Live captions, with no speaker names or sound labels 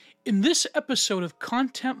In this episode of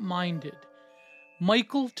Content Minded,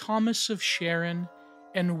 Michael Thomas of Sharon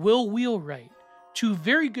and Will Wheelright, two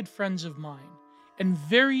very good friends of mine and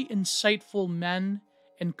very insightful men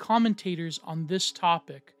and commentators on this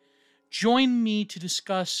topic, join me to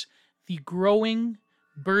discuss the growing,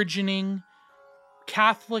 burgeoning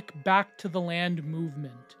Catholic Back to the Land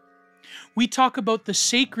movement. We talk about the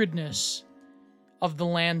sacredness of the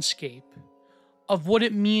landscape, of what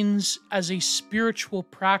it means as a spiritual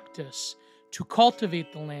practice to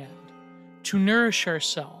cultivate the land, to nourish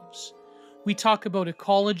ourselves. We talk about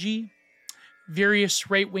ecology, various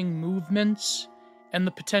right-wing movements, and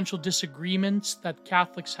the potential disagreements that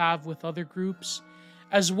Catholics have with other groups,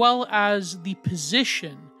 as well as the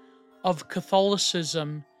position of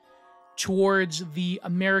Catholicism towards the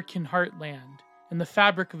American heartland and the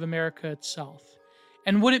fabric of America itself,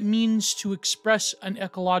 and what it means to express an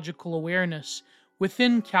ecological awareness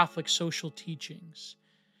within Catholic social teachings.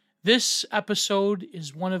 This episode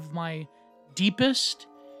is one of my deepest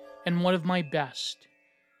and one of my best.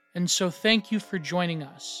 And so thank you for joining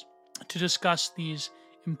us to discuss these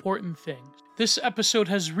important things. This episode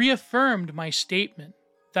has reaffirmed my statement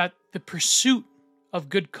that the pursuit of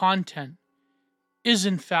good content is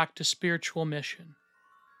in fact a spiritual mission.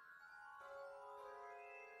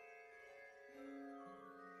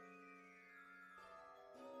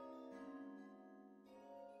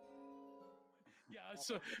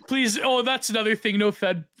 So please, that's another thing. No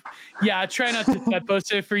Fed. Yeah, try not to Fed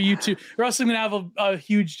post it for YouTube, or else I'm gonna have a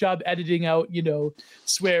huge job editing out,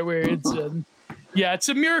 swear words. And yeah, it's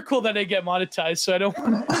a miracle that I get monetized, so I don't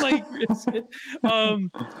want to risk it.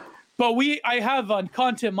 But I have on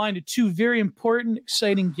Content Minded two very important,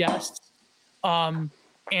 exciting guests, and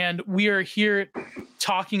we are here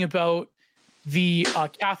talking about the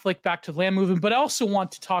Catholic Back to the Land movement, but I also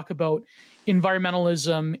want to talk about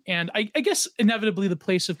environmentalism and I guess inevitably the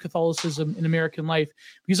place of Catholicism in American life,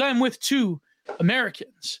 because I'm with two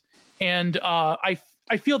Americans, and I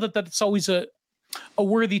feel that that's always a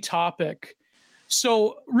worthy topic.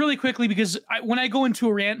 So really quickly, because when I go into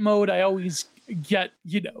a rant mode, I always get,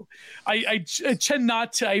 I tend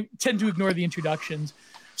to ignore the introductions.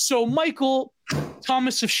 So Michael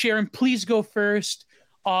Thomas of Sharon, please go first.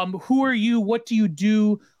 Who are you? What do you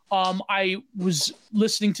do? I was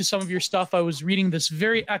listening to some of your stuff. I was reading this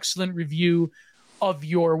very excellent review of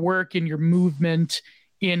your work and your movement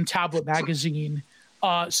in Tablet Magazine.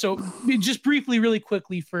 So just briefly, really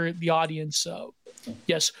quickly for the audience.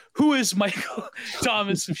 Yes, who is Michael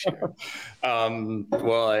Thomas of Sharon?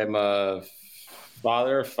 Well, I'm a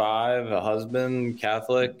father of five, a husband,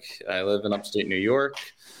 Catholic. I live in upstate New York.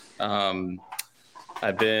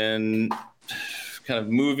 I've been kind of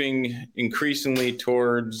moving increasingly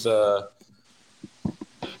towards, full.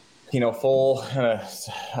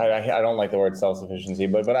 I don't like the word self-sufficiency,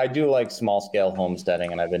 but I do like small-scale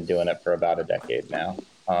homesteading, and I've been doing it for about a decade now.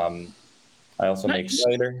 I also make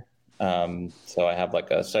cider, so I have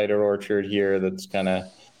like a cider orchard here that's kind of,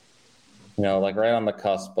 like right on the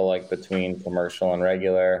cusp of between commercial and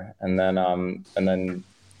regular, and then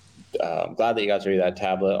glad that you got to read that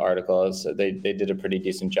Tablet article. They did a pretty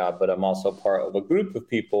decent job, but I'm also part of a group of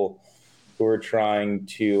people who are trying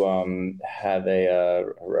to have a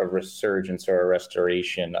resurgence or a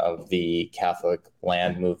restoration of the Catholic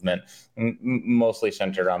land movement, mostly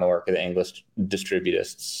centered on the work of the English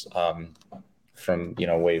distributists from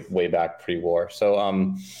way back pre-war.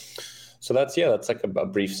 So that's like a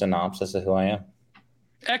brief synopsis of who I am.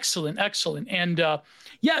 Excellent. And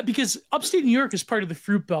because upstate New York is part of the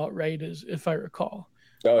Fruit Belt, right? If I recall.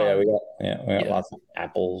 Oh yeah, we got lots of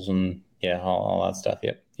apples and all that stuff.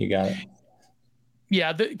 Yep, you got it.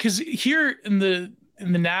 Yeah, because here in the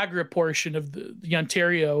Niagara portion of the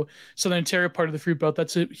Ontario, Southern Ontario part of the Fruit Belt,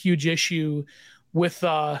 that's a huge issue with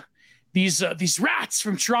these rats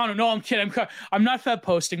from Toronto. No, I'm kidding. I'm not Fed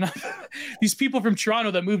posting. These people from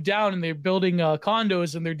Toronto that moved down and they're building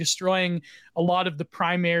condos, and they're destroying a lot of the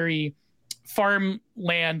primary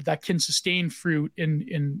farmland that can sustain fruit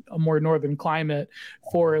in a more northern climate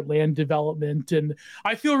for land development. And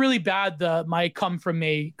I feel really bad that I come from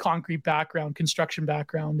a concrete background, construction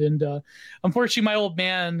background, and unfortunately my old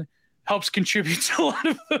man helps contribute to a lot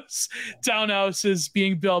of those townhouses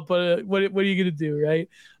being built. But what are you going to do, right?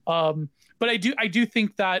 But I do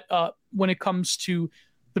think that when it comes to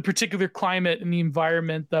the particular climate and the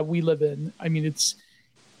environment that we live in, I mean,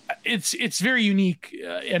 it's very unique,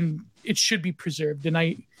 and it should be preserved. And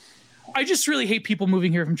I just really hate people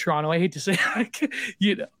moving here from Toronto. I hate to say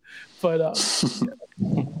that, but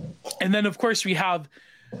and then of course we have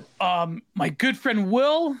my good friend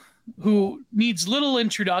Will, who needs little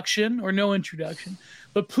introduction or no introduction.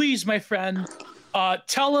 But please, my friend,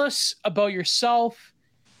 Tell us about yourself.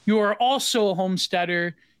 You are also a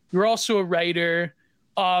homesteader. You're also a writer,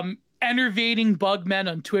 enervating bugmen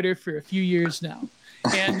on Twitter for a few years now.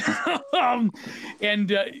 And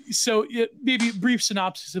so maybe a brief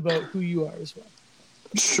synopsis about who you are as well.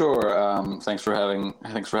 Sure. Thanks for having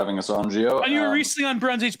us on, Gio. And you were recently on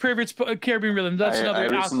Bronze Age Perverts Caribbean Rhythm. That's I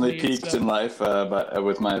recently peaked in life, but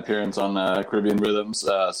with my appearance on Caribbean Rhythms,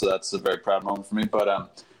 so that's a very proud moment for me.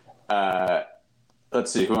 But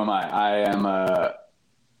let's see, who am I? I am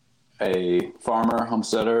a farmer,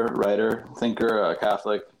 homesteader, writer, thinker,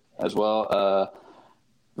 Catholic as well.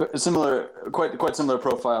 Similar, quite similar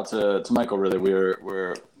profile to Michael. Really,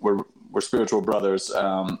 we're spiritual brothers,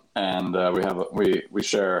 and we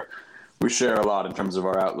share a lot in terms of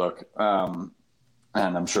our outlook. And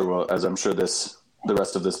I'm sure the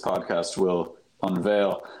rest of this podcast will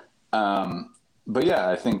unveil. But yeah,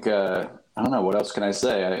 I think I don't know what else can I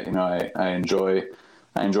say. I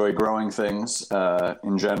enjoy growing things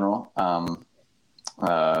in general,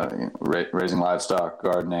 raising livestock,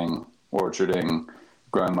 gardening, orcharding,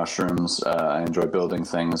 growing mushrooms. I enjoy building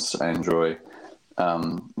things. I enjoy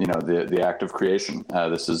the act of creation.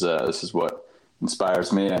 This is what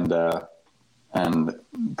inspires me, and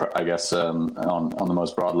I guess on the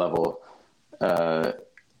most broad level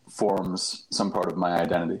forms some part of my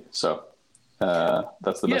identity. So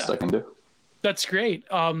that's the best I can do. That's great.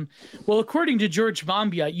 Well, according to George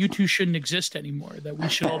Monbiot, you two shouldn't exist anymore. That we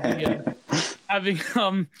should all be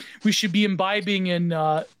we should be imbibing in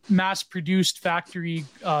mass-produced factory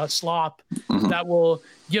slop that will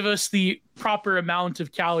give us the proper amount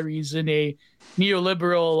of calories in a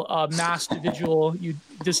neoliberal mass individual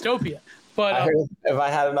dystopia. But I heard if I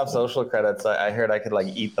had enough social credits, I heard I could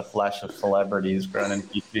eat the flesh of celebrities grown in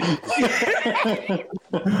petri.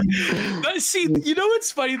 See, you know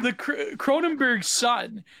what's funny? The Cronenberg's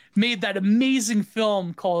son made that amazing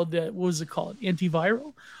film called what was it called?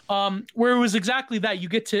 Antiviral, where it was exactly that. You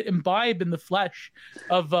get to imbibe in the flesh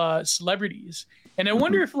of celebrities. And I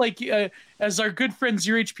wonder if, as our good friend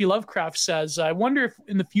Zero H.P. Lovecraft says, I wonder if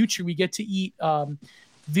in the future we get to eat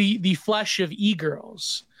the flesh of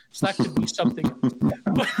e-girls. So that could be something.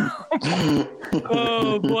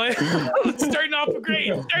 Oh boy, starting off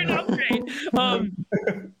great.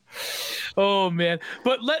 Oh man,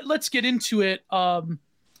 but let's get into it.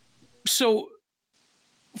 So,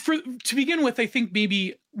 to begin with, I think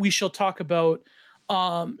maybe we shall talk about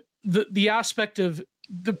the aspect of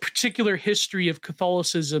the particular history of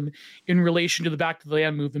Catholicism in relation to the Back to the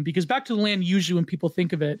Land movement, because Back to the Land, usually when people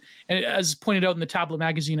think of it, and as pointed out in the Tablet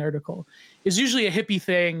magazine article, is usually a hippie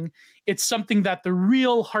thing. It's something that the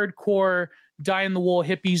real hardcore die-in-the-wool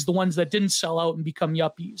hippies, the ones that didn't sell out and become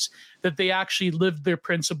yuppies, that they actually lived their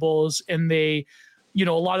principles, and they, a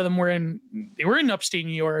lot of them were in upstate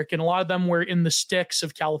New York, and a lot of them were in the sticks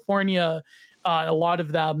of California. A lot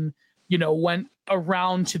of them, went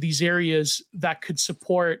around to these areas that could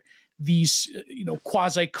support these,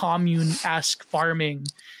 quasi-commune-esque farming.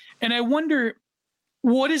 And I wonder,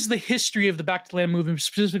 what is the history of the Back to the Land movement,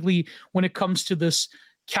 specifically when it comes to this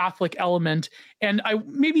Catholic element? And I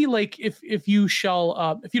maybe if you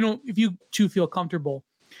shall, if you two feel comfortable,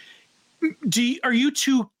 are you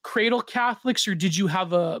two cradle Catholics, or did you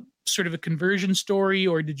have a sort of a conversion story,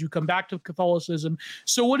 or did you come back to Catholicism?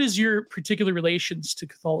 So what is your particular relations to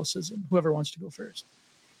Catholicism? Whoever wants to go first.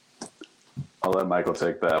 I'll let Michael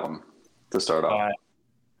take that one to start off.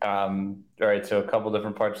 All right, so a couple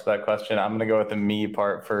different parts to that question. I'm going to go with the me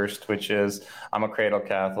part first, which is I'm a cradle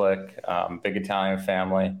Catholic, big Italian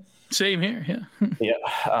family. Same here, yeah. Yeah.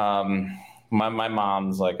 My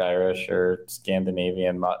mom's Irish or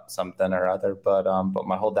Scandinavian something or other, but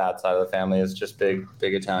my whole dad's side of the family is just big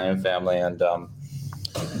Italian family, and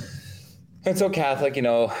so Catholic,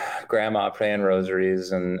 grandma praying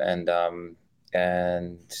rosaries and that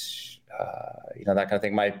kind of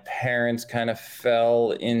thing. My parents kind of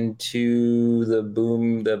fell into the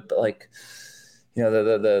boom, the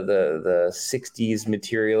 60s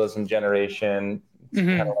materialism generation,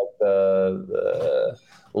 kind of like the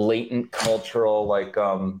latent cultural,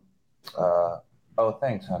 oh,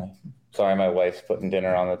 thanks, honey. Sorry, my wife's putting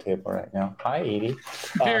dinner on the table right now. Hi, Edie.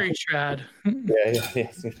 Very trad.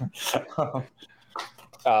 Yeah.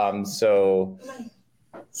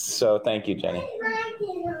 So thank you, Jenny.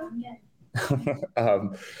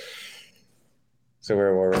 So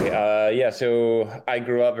where were we? So I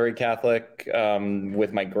grew up very Catholic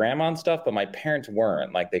with my grandma and stuff, but my parents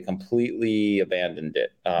weren't. They completely abandoned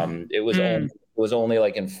it. It was only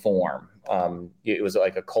in form. it was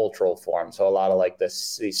like a cultural form. So a lot of like the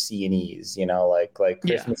C&Es, like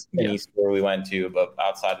Christmas and Easter we went to, but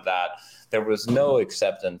outside of that, there was no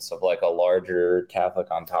acceptance of like a larger Catholic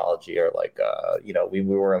ontology or like, we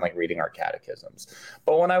weren't like reading our catechisms.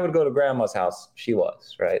 But when I would go to grandma's house, she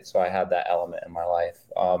was, right? So I had that element in my life.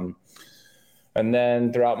 And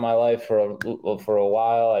then throughout my life for a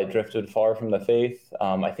while, I drifted far from the faith.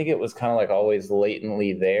 I think it was kind of like always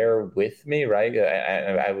latently there with me, right?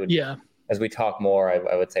 I would, as we talk more,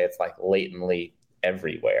 I would say it's like latently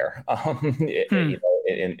everywhere,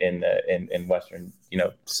 in Western,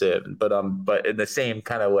 Civ, but in the same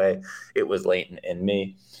kind of way, it was latent in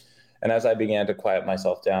me. And as I began to quiet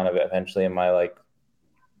myself down, eventually in my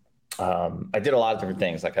I did a lot of different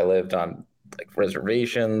things. Like I lived on like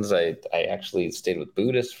reservations. I actually stayed with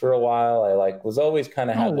Buddhists for a while. I was always kind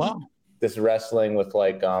of had this wrestling with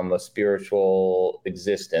like a spiritual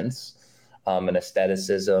existence, and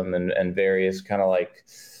aestheticism and various kind of like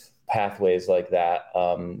pathways like that.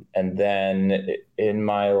 And then in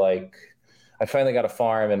my I finally got a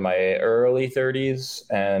farm in my early 30s,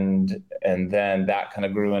 and then that kind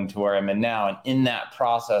of grew into where I'm in now. And in that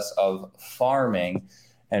process of farming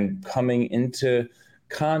and coming into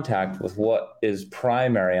contact with what is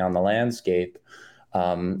primary on the landscape,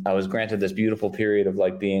 I was granted this beautiful period of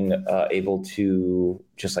like being able to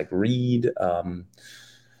just like read.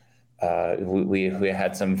 We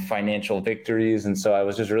had some financial victories, and so I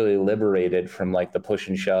was just really liberated from like the push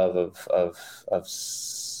and shove of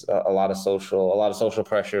a lot of social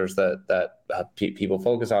pressures that people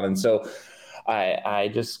focus on. And so I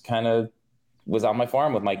just kind of was on my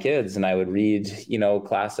farm with my kids, and I would read,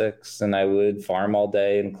 classics, and I would farm all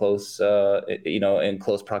day in close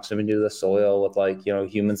proximity to the soil with like,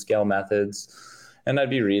 human scale methods. And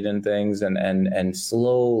I'd be reading things, and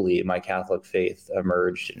slowly my Catholic faith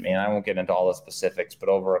emerged in me. And I won't get into all the specifics, but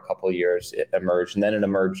over a couple of years it emerged, and then it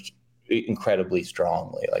emerged incredibly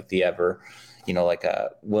strongly, like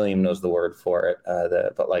William knows the word for it,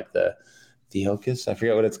 the Theokus, I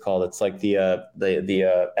forget what it's called. It's like the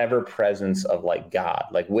ever presence of like God,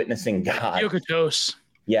 like witnessing God. Theokotos.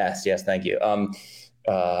 Yes, thank you.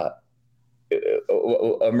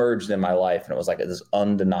 Emerged in my life, and it was like this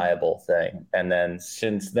undeniable thing. And then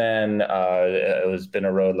since then, it has been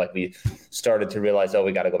a road. Like we started to realize,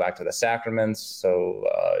 we got to go back to the sacraments. So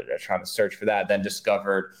trying to search for that, then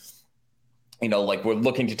discovered, we're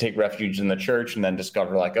looking to take refuge in the church, and then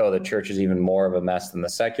discover the church is even more of a mess than the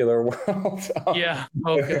secular world. Yeah.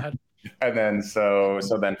 Oh God. And then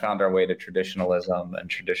then found our way to traditionalism and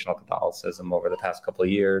traditional Catholicism over the past couple of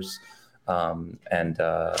years. And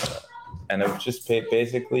I've just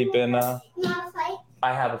basically been, I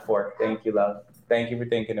have a fork. Thank you, love. Thank you for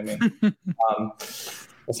thinking of me.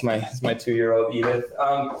 That's my 2-year-old Edith.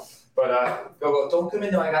 But go, don't come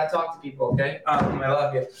in though. I got to talk to people. Okay. I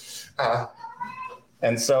love you.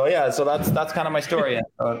 And so, so that's kind of my story.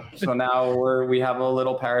 So now we have a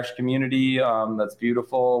little parish community that's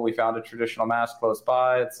beautiful. We found a traditional mass close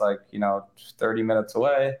by. It's 30 minutes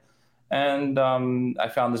away. And I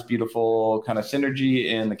found this beautiful kind of synergy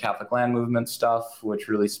in the Catholic land movement stuff, which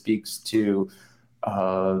really speaks to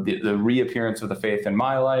the reappearance of the faith in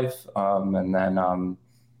my life.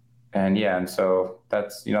 And so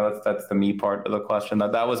that's the me part of the question.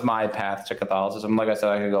 That was my path to Catholicism. Like I said,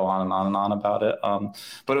 I could go on and on and on about it.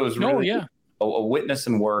 But it was really a witness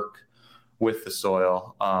and work with the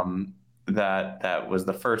soil. That was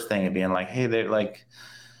the first thing of being like, hey, they're like,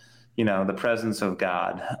 the presence of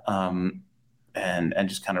God, and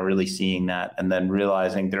just kind of really seeing that, and then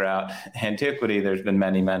realizing throughout antiquity, there's been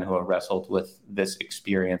many men who have wrestled with this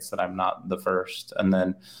experience, that I'm not the first, and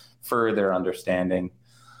then further understanding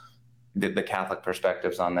the Catholic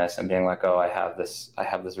perspectives on this, and being like, I have this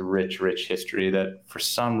rich history that for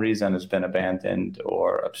some reason has been abandoned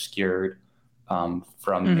or obscured from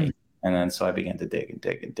me. And then so I began to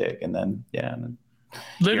dig, and then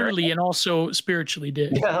literally and also spiritually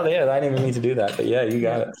dig. Yeah, I didn't even need to do that, but you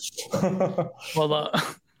got it. Well,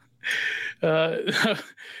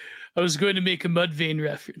 I was going to make a Mudvayne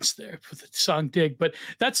reference there for the song "Dig," but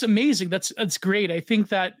that's amazing. That's great. I think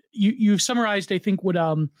that you've summarized. I think what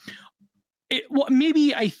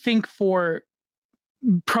maybe I think for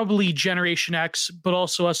probably Generation X, but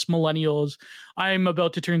also us millennials. I'm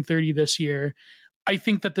about to turn 30 this year. I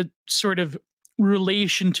think that the sort of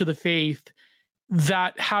relation to the faith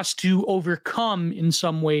that has to overcome in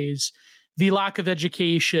some ways the lack of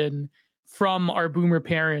education from our boomer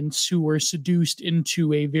parents who were seduced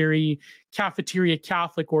into a very cafeteria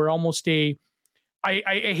Catholic, or almost I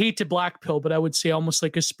hate to blackpill, but I would say almost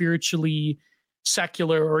like a spiritually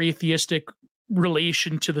secular or atheistic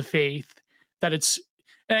relation to the faith, that it's,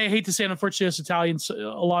 and I hate to say it, unfortunately, as Italians, a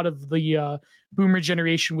lot of the boomer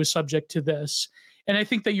generation was subject to this. And I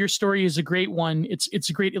think that your story is a great one. It's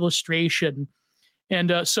a great illustration.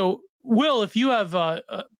 And so, Will, if you have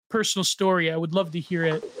a personal story, I would love to hear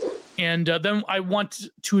it. And then I want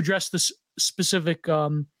to address this specific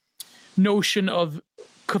notion of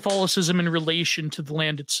Catholicism in relation to the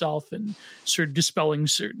land itself and sort of dispelling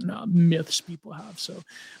certain myths people have. So,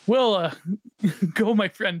 Will, go, my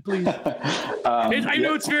friend, please. I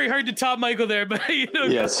know it's very hard to top Michael there, but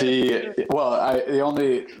Yes,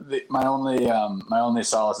 my only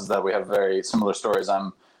solace is that we have very similar stories.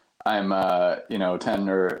 I'm 10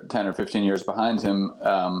 or 15 years behind him,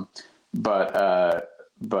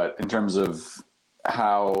 but in terms of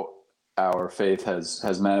how our faith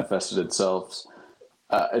has manifested itself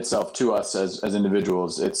to us as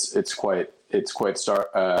individuals, it's quite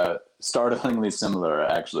startlingly similar,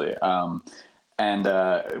 actually.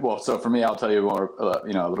 So for me, I'll tell you more, a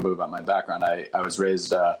little bit about my background. I was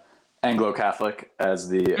raised Anglo-Catholic, as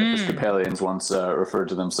the Episcopalians once referred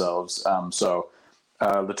to themselves.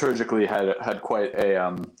 Liturgically had quite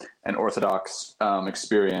an Orthodox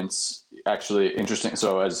experience. Actually, interesting.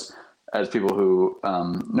 So as people who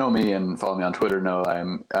know me and follow me on Twitter know,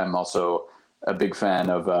 I'm also a big fan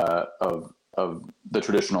of the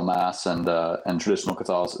traditional Mass and traditional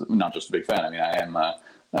Catholicism. Not just a big fan. I mean, I am.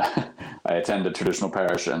 I attend a traditional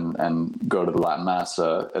parish and go to the Latin Mass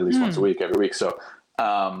at least once a week, every week. So,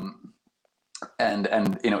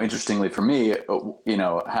 interestingly for me,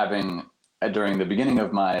 having during the beginning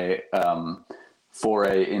of my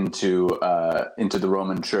foray into the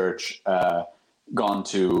Roman Church, gone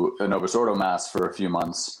to a Novus Ordo Mass for a few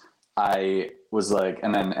months, I was like,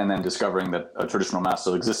 and then discovering that a traditional Mass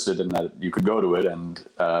still existed and that you could go to it, and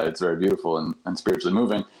it's very beautiful and spiritually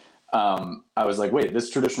moving. I was like, wait, this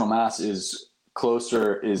traditional Mass is quite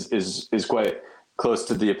close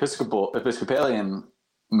to the Episcopalian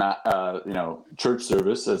church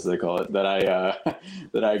service, as they call it, that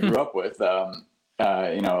I grew up with. A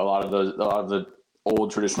lot of the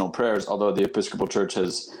old traditional prayers, although the Episcopal Church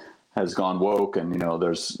has gone woke, and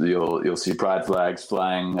you'll see pride flags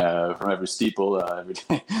flying from every steeple every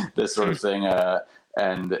day, this sort of thing,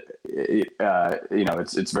 and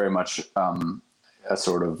it's very much a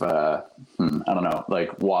sort of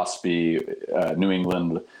like waspy New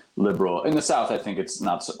England liberal. In the South, I think it's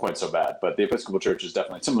not quite so bad, but the Episcopal Church is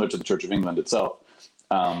definitely similar to the Church of England itself.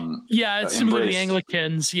 It's similar to the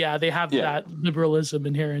Anglicans. Yeah, they have that liberalism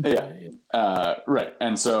inherent. Right,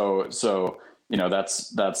 and so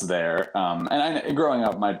that's there. And growing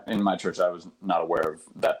up in my church, I was not aware of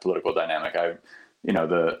that political dynamic.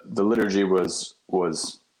 The liturgy was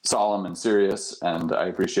solemn and serious, and I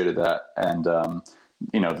appreciated that. And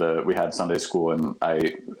we had Sunday school, and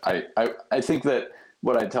I think that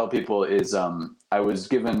what I tell people is I was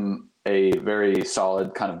given a very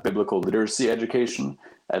solid kind of biblical literacy education,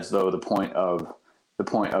 as though the point of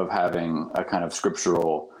having a kind of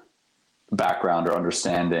scriptural background or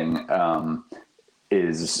understanding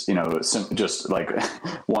is just like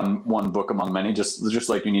one book among many, just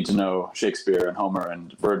like you need to know Shakespeare and Homer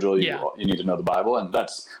and Virgil, you need to know the Bible, and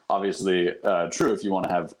that's obviously true if you want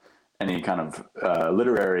to have any kind of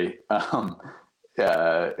literary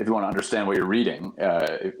if you want to understand what you're reading,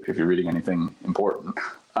 if you're reading anything important.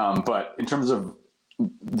 But in terms of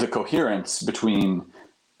the coherence between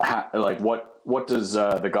what does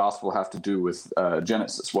the gospel have to do with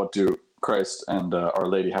Genesis? What do Christ and Our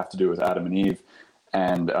Lady have to do with Adam and Eve?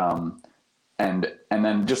 And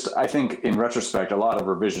then just, I think in retrospect, a lot of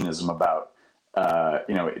revisionism about,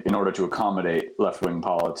 in order to accommodate left-wing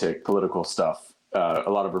political stuff, a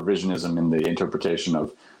lot of revisionism in the interpretation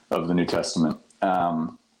of the New Testament.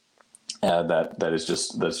 That's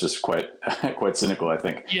just quite cynical, I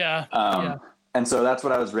think. And so that's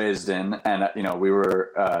what I was raised in. And, we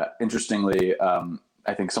were, interestingly,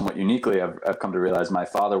 I think somewhat uniquely, I've come to realize my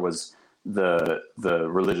father was the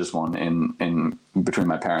religious one in between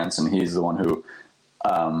my parents, and he's the one who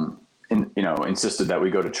insisted that we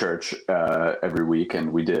go to church every week,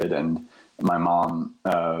 and we did. And my mom,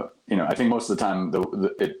 I think most of the time,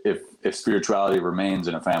 if spirituality remains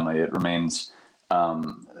in a family, it remains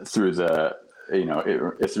through the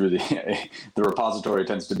the repository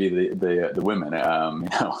tends to be the women,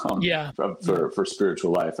 for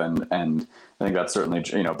spiritual life, and I think that's certainly,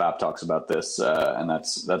 Bap talks about this, and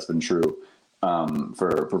that's been true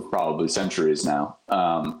for probably centuries now.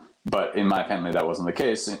 But in my family, that wasn't the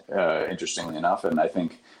case, interestingly enough, and I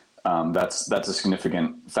think that's a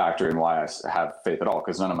significant factor in why I have faith at all,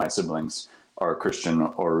 because none of my siblings are Christian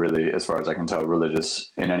or really, as far as I can tell,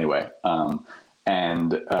 religious in any way.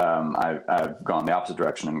 And I've gone the opposite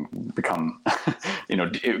direction and become,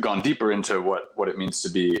 gone deeper into what it means to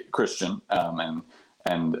be Christian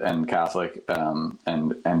and Catholic,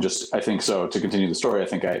 and just, I think, so to continue the story, I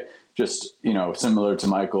think I just, similar to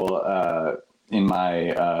Michael, in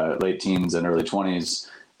my late teens and early 20s,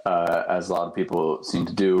 as a lot of people seem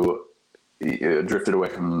to do, drifted away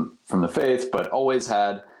from the faith, but always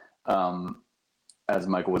had, as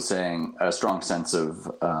Michael was saying, a strong sense of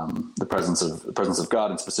the presence of God,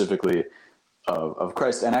 and specifically of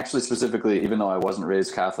Christ, and actually specifically, even though I wasn't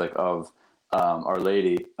raised Catholic, of Our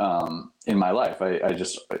Lady in my life. I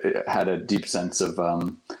just had a deep sense of,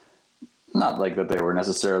 not like that they were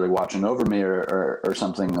necessarily watching over me or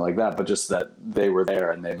something like that, but just that they were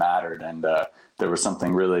there and they mattered, and there was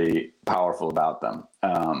something really powerful about them.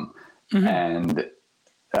 And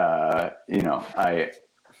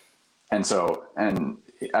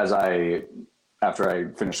after I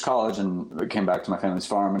finished college and came back to my family's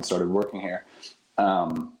farm and started working here,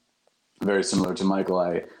 very similar to Michael,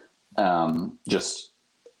 I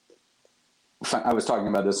was talking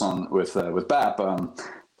about this with BAP,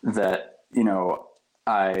 that,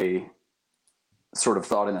 I sort of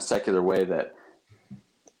thought in a secular way that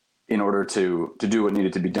in order to do what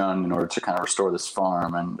needed to be done, in order to kind of restore this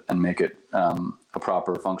farm and make it a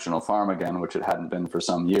proper functional farm again, which it hadn't been for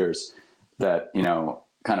some years, that,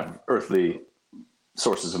 kind of earthly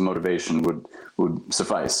sources of motivation would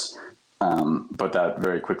suffice. But that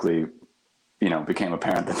very quickly, became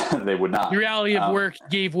apparent that they would not. The reality of work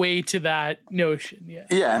gave way to that notion. Yeah.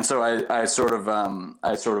 Yeah. And so I sort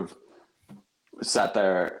of sat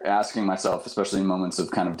there asking myself, especially in moments of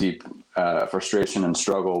kind of deep frustration and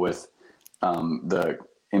struggle with the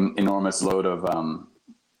enormous load of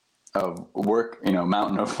work,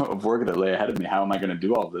 mountain of work that lay ahead of me. How am I going to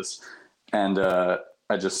do all this? And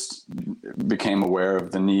I just became aware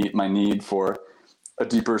of my need for a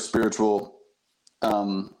deeper spiritual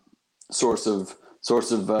source of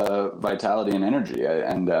vitality and energy.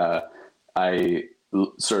 I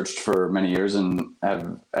searched for many years and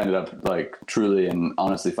have ended up truly and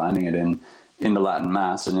honestly finding it in the Latin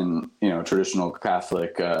Mass and in traditional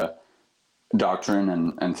Catholic doctrine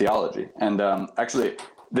and theology. And actually,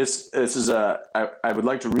 this is I would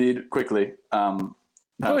like to read quickly. Go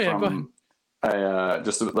ahead.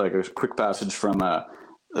 Just like a quick passage from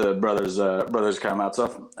Brothers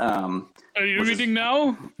Karamazov. Are you reading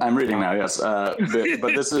now? I'm reading now, yes.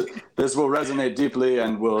 But this will resonate deeply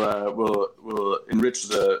and will enrich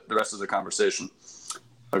the rest of the conversation.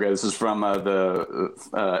 Okay, this is from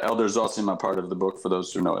the Elder Zosima part of the book, for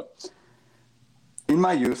those who know it. In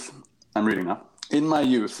my youth, I'm reading now. In my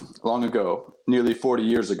youth, long ago, nearly 40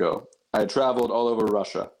 years ago, I had traveled all over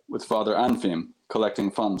Russia with Father Anfim,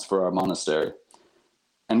 collecting funds for our monastery.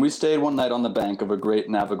 And we stayed one night on the bank of a great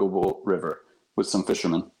navigable river with some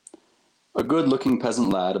fishermen. A good-looking peasant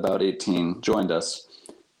lad, about 18, joined us.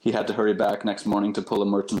 He had to hurry back next morning to pull a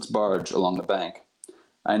merchant's barge along the bank.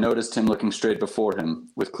 I noticed him looking straight before him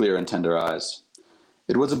with clear and tender eyes.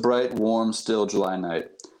 It was a bright, warm, still July night.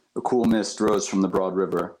 A cool mist rose from the broad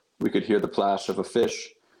river. We could hear the plash of a fish.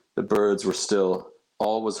 The birds were still.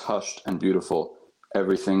 All was hushed and beautiful,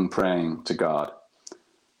 everything praying to God.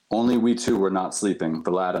 Only we two were not sleeping,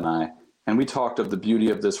 the lad and we talked of the beauty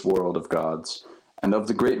of this world of God's, and of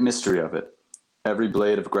the great mystery of it. Every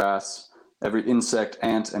blade of grass, every insect,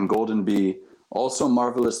 ant, and golden bee all so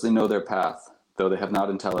marvelously know their path, though they have not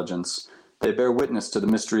intelligence. They bear witness to the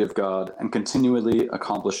mystery of God and continually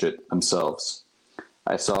accomplish it themselves.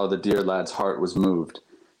 I saw the dear lad's heart was moved.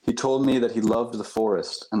 He told me that he loved the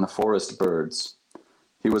forest and the forest birds.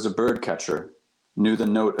 He was a bird catcher, knew the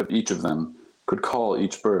note of each of them, could call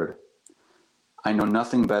each bird. I know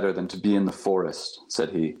nothing better than to be in the forest,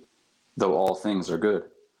 said he, though all things are good.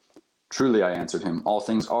 Truly, I answered him, all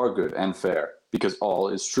things are good and fair, because all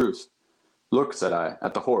is truth. Look, said I,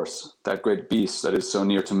 at the horse, that great beast that is so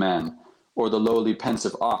near to man, or the lowly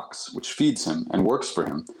pensive ox, which feeds him and works for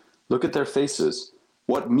him. Look at their faces.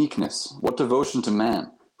 What meekness, what devotion to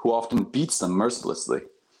man, who often beats them mercilessly.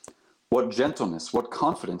 What gentleness, what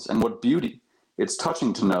confidence, and what beauty. It's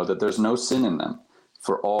touching to know that there's no sin in them,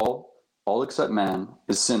 for all except man,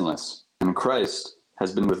 is sinless, and Christ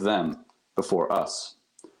has been with them before us.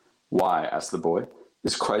 Why, asked the boy,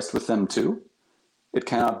 is Christ with them too? It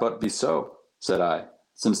cannot but be so, said I,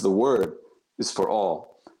 since the word is for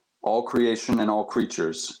all creation and all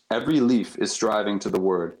creatures. Every leaf is striving to the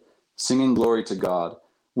word, singing glory to God,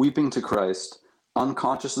 weeping to Christ,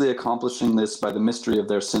 unconsciously accomplishing this by the mystery of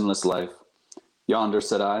their sinless life. Yonder,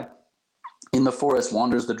 said I, in the forest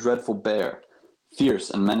wanders the dreadful bear, fierce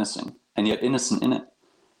and menacing, and yet innocent in it.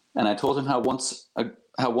 And I told him how once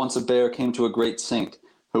how once a bear came to a great saint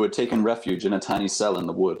who had taken refuge in a tiny cell in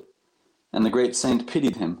the wood. And the great saint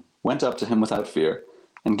pitied him, went up to him without fear,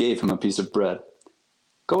 and gave him a piece of bread.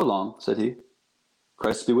 "Go along," said he.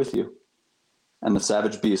 "Christ be with you." And the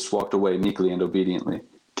savage beast walked away meekly and obediently,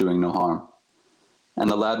 doing no harm. And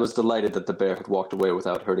the lad was delighted that the bear had walked away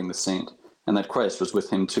without hurting the saint, and that Christ was with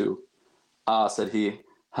him too. "Ah," said he,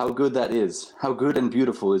 "how good that is! How good and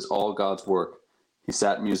beautiful is all God's work." He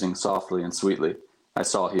sat musing softly and sweetly. I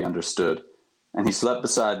saw he understood. And he slept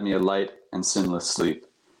beside me a light and sinless sleep.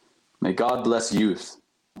 May God bless youth.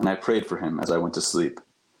 And I prayed for him as I went to sleep.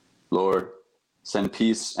 Lord, send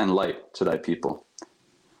peace and light to thy people.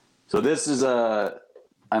 So this is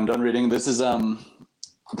I'm done reading. This is a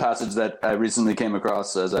passage that I recently came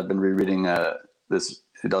across as I've been rereading this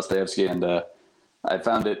Dostoevsky, and I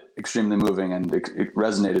found it extremely moving, and it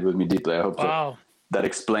resonated with me deeply. I hope that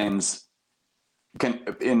explains,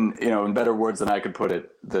 in better words than I could put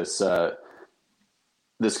it, this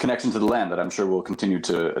connection to the land that I'm sure we'll continue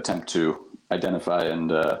to attempt to identify and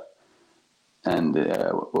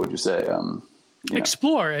what would you say?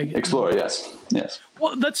 Explore. Explore. Yes.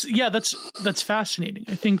 Well, that's fascinating.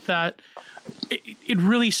 I think that it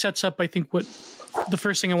really sets up, I think, what the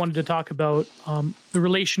first thing I wanted to talk about, the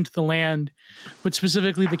relation to the land, but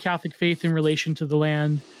specifically the Catholic faith in relation to the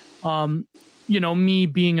land. Me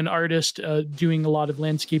being an artist, doing a lot of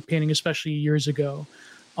landscape painting, especially years ago,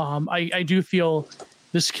 I do feel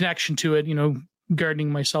this connection to it,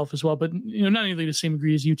 gardening myself as well, but, not nearly the same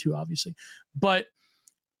degree as you two, obviously. But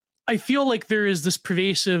I feel like there is this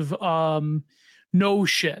pervasive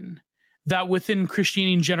notion that within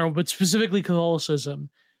Christianity in general, but specifically Catholicism,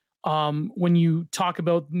 when you talk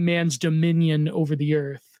about man's dominion over the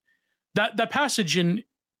earth, that passage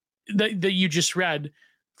that you just read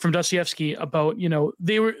from Dostoevsky about,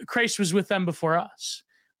 Christ was with them before us,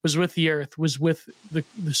 was with the earth, was with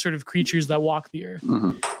the sort of creatures that walk the earth.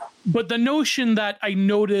 Mm-hmm. But the notion that I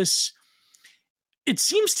notice, it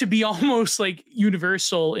seems to be almost like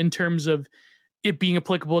universal in terms of it being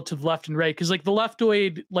applicable to the left and right. Because like the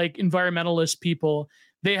leftoid, like environmentalist people,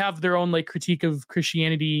 they have their own like critique of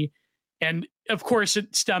Christianity. And of course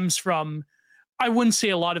it stems from, I wouldn't say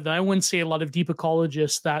a lot of them. I wouldn't say a lot of deep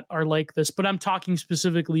ecologists that are like this, but I'm talking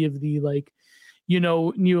specifically of the like,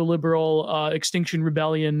 neoliberal, Extinction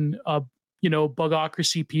Rebellion,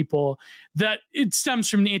 bugocracy people, that it stems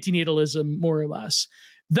from antinatalism, more or less.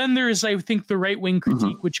 Then there is, I think, the right-wing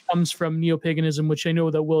critique, which comes from neo-paganism, which I know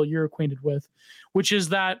that, Will, you're acquainted with, which is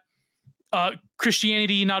that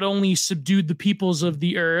Christianity not only subdued the peoples of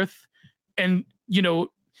the earth and,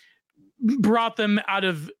 brought them out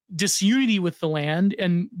of disunity with the land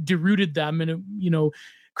and derooted them. And,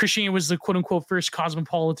 Christianity was the quote-unquote first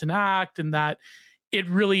cosmopolitan act, and that it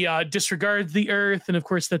really disregards the earth. And, of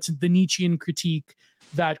course, that's the Nietzschean critique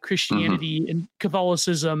that Christianity and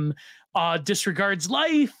Catholicism disregards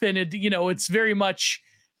life, and it's very much,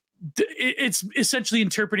 it's essentially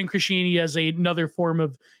interpreting Christianity as another form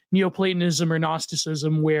of Neoplatonism or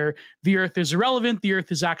Gnosticism, where the earth is irrelevant, the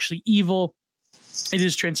earth is actually evil, it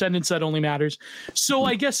is transcendence that only matters. So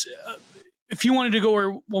I guess if you wanted to go,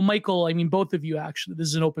 or well, Michael, I mean, both of you actually, this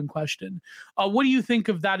is an open question. What do you think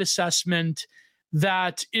of that assessment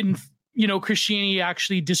that in Christianity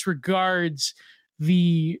actually disregards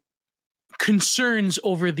the concerns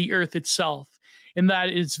over the earth itself, and that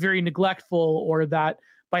it's very neglectful, or that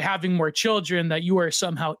by having more children that you are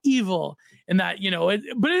somehow evil, and that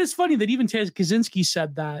but it is funny that even Ted Kaczynski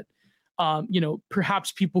said that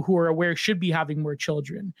perhaps people who are aware should be having more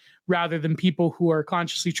children rather than people who are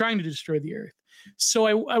consciously trying to destroy the earth. So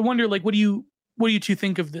I wonder, like, what do you two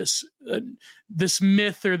think of this this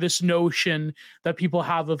myth or this notion that people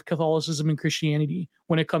have of Catholicism and Christianity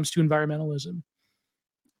when it comes to environmentalism?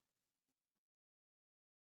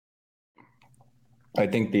 I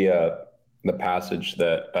think the passage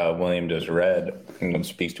that William just read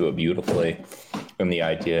speaks to it beautifully, and the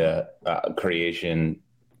idea creation,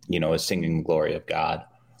 is singing the glory of God,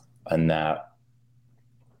 and that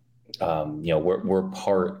we're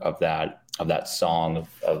part of that song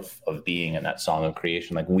of being, and that song of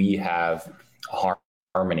creation. Like, we have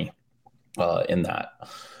harmony in that.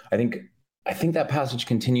 I think that passage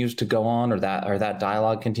continues to go on, or that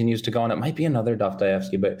dialogue continues to go on. It might be another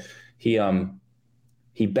Dostoevsky, but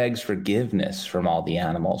he begs forgiveness from all the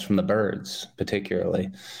animals, from the birds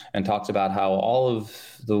particularly, and talks about how all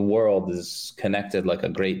of the world is connected like a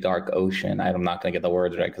great dark ocean. I'm not going to get the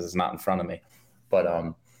words right because it's not in front of me. But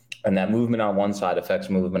and that movement on one side affects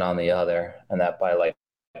movement on the other, and that by like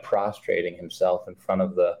prostrating himself in front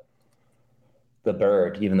of the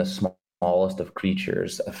bird, even the smallest of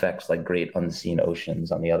creatures, affects like great unseen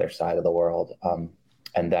oceans on the other side of the world.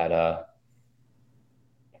 and that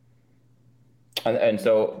and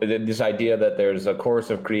so this idea that there's a course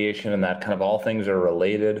of creation and that kind of all things are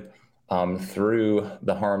related through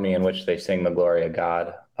the harmony in which they sing the glory of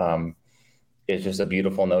God is just a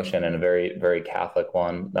beautiful notion and a very, very Catholic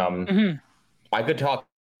one. I could talk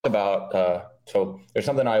about, so there's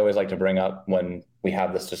something I always like to bring up when we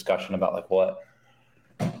have this discussion about like what,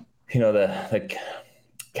 the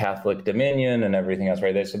Catholic dominion and everything else,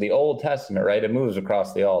 right? So the Old Testament, right? It moves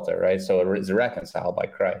across the altar, right? So it is reconciled by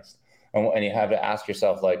Christ. And you have to ask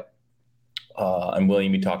yourself, like, and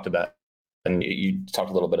William, you talked about, and you talked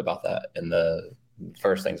a little bit about that in the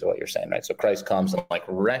first things of what you're saying, right? So Christ comes and like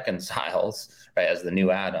reconciles, right, as the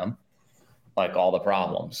new Adam, like all the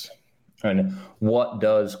problems. And what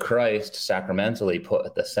does Christ sacramentally put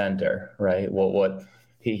at the center, right? What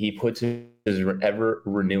he puts his ever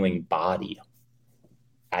renewing body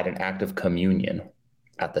at an act of communion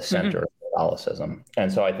at the center of Catholicism.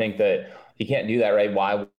 And so I think that he can't do that, right?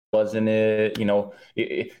 Why wasn't it,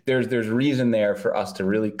 there's reason there for us to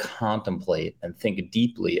really contemplate and think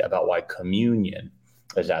deeply about why communion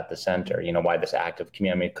is at the center, why this act of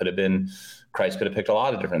communion. I mean, it could have been, Christ could have picked a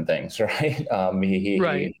lot of different things, right?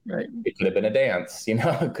 Right. It could have been a dance,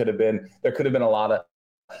 it could have been, there could have been a lot of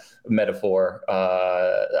metaphor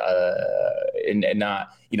and not,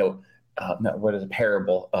 what is a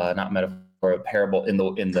parable, not metaphor, a parable in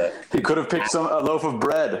the. He could have picked a loaf of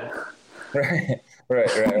bread. Right.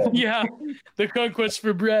 Yeah, the conquest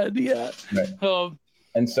for bread. Yeah. Right.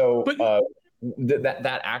 And so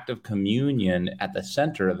that act of communion at the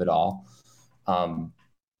center of it all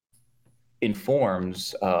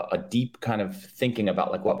informs a deep kind of thinking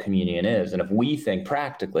about like what communion is. And if we think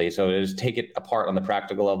practically, so just take it apart on the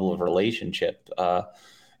practical level of relationship, and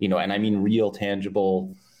I mean real,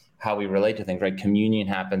 tangible, how we relate to things, right? Communion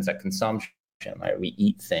happens at consumption. Right? We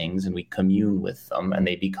eat things and we commune with them and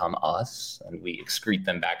they become us and we excrete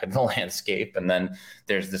them back into the landscape. And then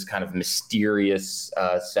there's this kind of mysterious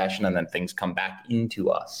session and then things come back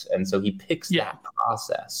into us. And so he picks that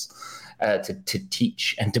process to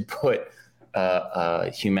teach and to put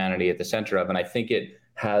humanity at the center of. And I think it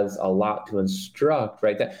has a lot to instruct,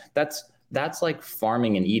 right? That's like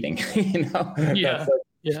farming and eating,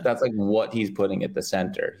 That's like what he's putting at the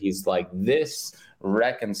center. He's like, this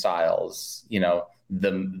reconciles,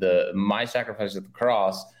 the my sacrifice at the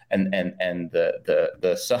cross and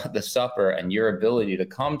the supper and your ability to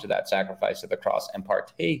come to that sacrifice at the cross and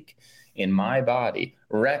partake in my body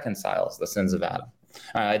reconciles the sins of Adam.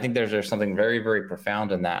 I think there's something very, very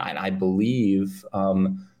profound in that, and I believe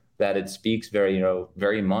that it speaks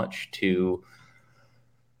very much to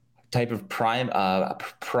type of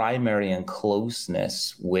primary and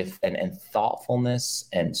closeness with and thoughtfulness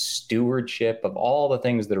and stewardship of all the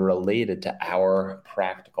things that are related to our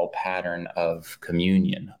practical pattern of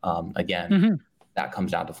communion. That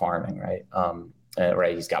comes down to farming, right?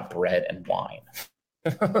 Right. He's got bread and wine.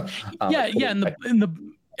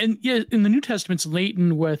 In the New Testament's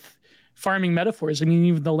laden with farming metaphors. I mean,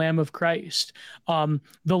 even the Lamb of Christ. The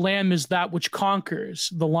lamb is that which conquers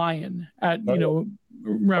the lion at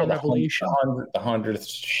around Revelation. The 100th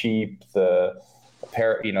sheep, the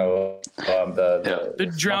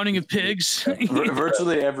drowning of pigs.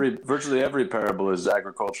 virtually every parable is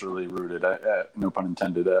agriculturally rooted. No pun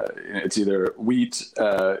intended. It's either wheat,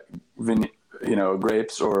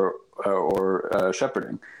 grapes, or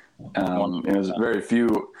shepherding. There's very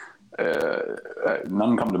few.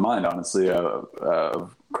 None come to mind, honestly,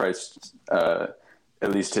 of Christ. At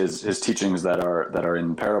least his teachings that are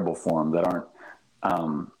in parable form, that aren't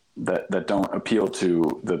that don't appeal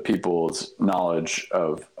to the people's knowledge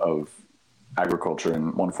of agriculture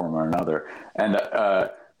in one form or another. And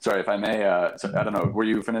sorry, if I may, I don't know. Were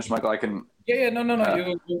you finished, Michael? I can. Yeah. No.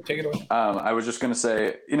 You take it away. I was just going to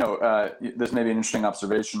say, this may be an interesting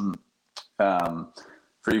observation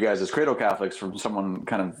for you guys as cradle Catholics, from someone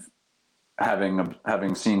kind of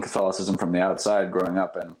having seen Catholicism from the outside growing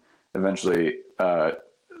up and eventually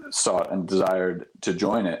sought and desired to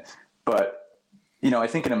join it. But, I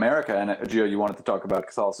think in America, and Gio, you wanted to talk about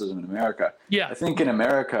Catholicism in America. Yeah. I think in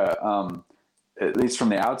America, at least from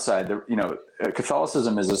the outside,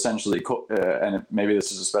 Catholicism is essentially, and maybe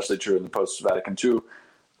this is especially true in the post-Vatican II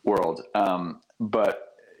world,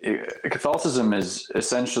 but Catholicism is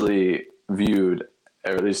essentially viewed,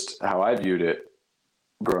 or at least how I viewed it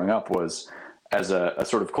growing up, was as a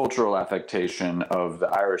sort of cultural affectation of the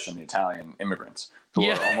Irish and the Italian immigrants who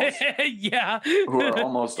are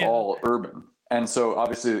almost all urban. And so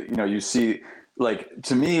obviously, you see, like,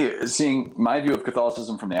 to me, seeing my view of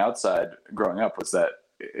Catholicism from the outside growing up was that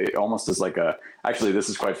it almost is like actually, this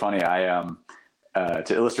is quite funny.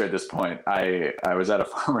 to illustrate this point, I was at a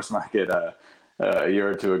farmer's market a year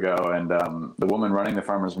or two ago, and the woman running the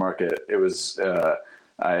farmer's market, it was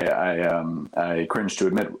I cringe to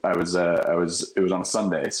admit it was on a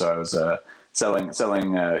Sunday, so I was selling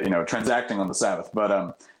transacting on the Sabbath,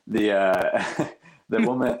 but the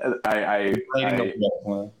woman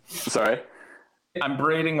sorry. I'm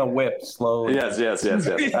braiding a whip slowly. Yes.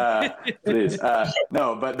 Please.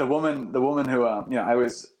 No, but the woman who, I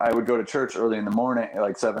would go to church early in the morning,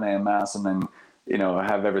 like 7 a.m. mass, and then,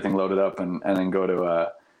 have everything loaded up and then go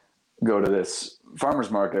to this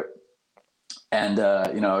farmer's market. And,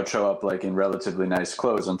 I would show up like in relatively nice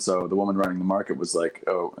clothes. And so the woman running the market was like,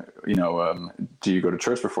 oh, do you go to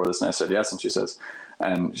church before this? And I said, yes. And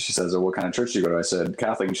she says, oh, what kind of church do you go to? I said,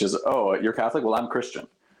 Catholic. And she says, oh, you're Catholic? Well, I'm Christian.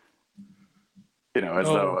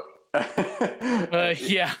 Though.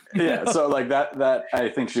 Yeah. Yeah. So like that, I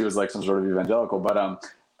think she was like some sort of evangelical, but,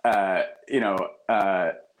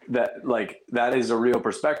 that is a real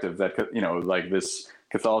perspective that, like this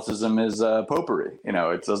Catholicism is popery,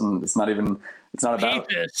 it's not about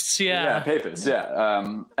papists. Papists.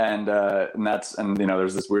 Yeah. And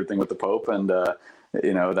there's this weird thing with the Pope, and,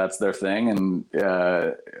 that's their thing. And,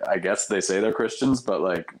 I guess they say they're Christians, but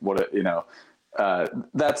like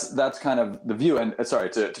that's kind of the view. And sorry,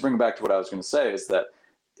 to bring it back to what I was going to say is that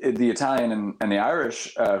the Italian and the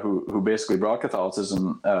Irish, who basically brought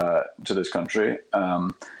Catholicism to this country,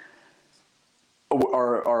 are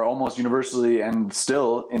almost universally and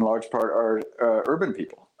still in large part are urban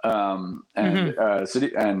people,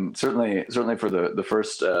 city, and certainly for the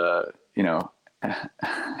first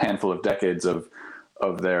handful of decades of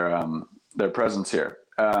their presence here,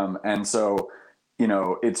 and so.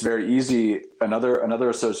 It's very easy. Another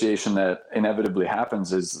association that inevitably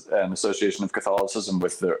happens is an association of Catholicism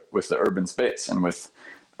with the urban space and with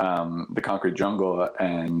the concrete jungle,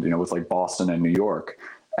 and with like Boston and New York,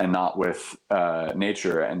 and not with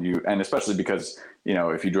nature. And especially because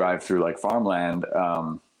if you drive through like farmland,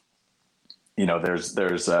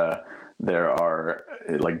 there are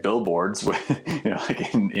like billboards with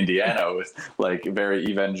like in Indiana with like very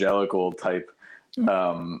evangelical type.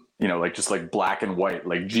 Like just like black and white,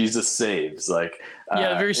 like Jesus saves, like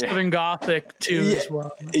very Southern Gothic too as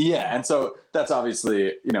well. Yeah, and so that's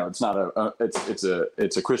obviously it's not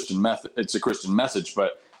it's a Christian method, it's a Christian message,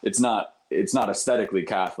 but it's not aesthetically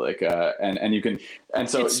Catholic, and you can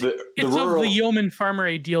so it's of the yeoman farmer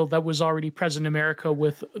ideal that was already present in America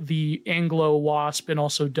with the Anglo WASP and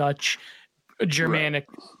also Dutch Germanic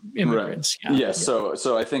immigrants. Right. Yeah. So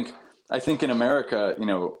I think in America,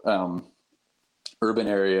 urban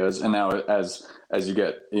areas, and now as you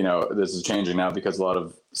get, this is changing now because a lot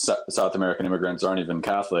of South American immigrants aren't even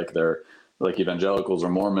Catholic; they're like evangelicals or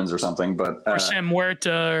Mormons or something. But or Sam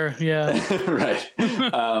Huerta, right.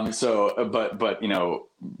 But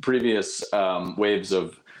previous waves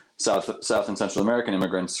of South and Central American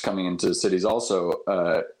immigrants coming into cities also.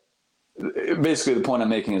 Basically, the point I'm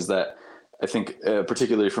making is that I think,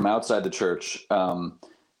 particularly from outside the church.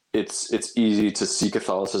 It's easy to see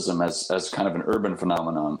Catholicism as kind of an urban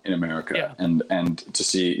phenomenon in America, and to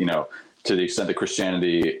see, to the extent that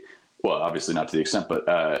Christianity, well, obviously not to the extent, but,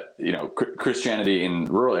 Christianity in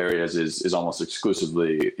rural areas is almost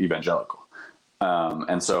exclusively evangelical.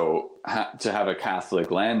 And so to have a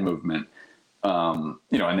Catholic land movement, and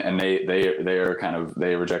they are kind of,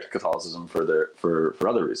 they reject Catholicism for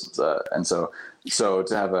other reasons. And so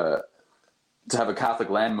to have a Catholic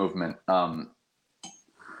land movement,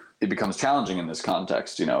 it becomes challenging in this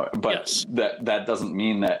context, but that doesn't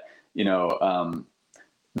mean that,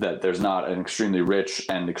 that there's not an extremely rich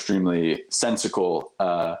and extremely sensical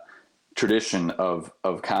tradition of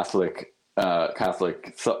Catholic,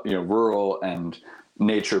 rural and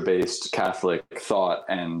nature-based Catholic thought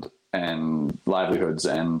and livelihoods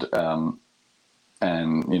and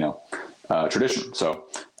tradition. So,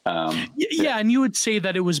 and you would say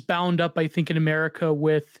that it was bound up, I think, in America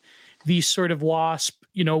with the sort of WASP,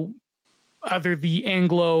 either the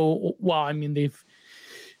Anglo,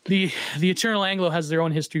 the Eternal Anglo has their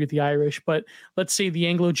own history with the Irish, but let's say the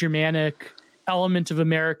Anglo-Germanic element of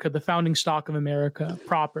America, the founding stock of America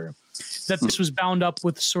proper, that this was bound up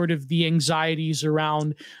with sort of the anxieties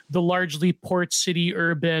around the largely port city,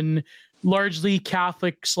 urban, largely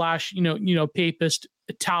Catholic / papist,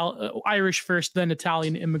 Irish first, then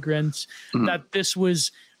Italian immigrants, that this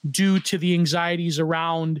was due to the anxieties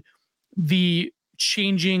around the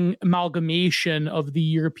changing amalgamation of the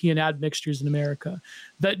European admixtures in America.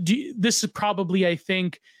 This is probably, I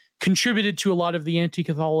think, contributed to a lot of the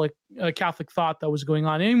anti-Catholic Catholic thought that was going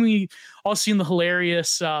on. And we all seen the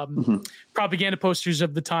hilarious propaganda posters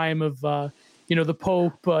of the time of, the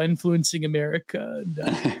Pope influencing America.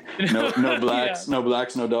 And, no blacks, no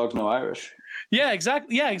blacks, no dogs, no Irish. Yeah,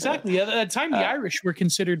 exactly. Yeah, exactly. At the time, the Irish were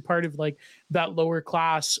considered part of like that lower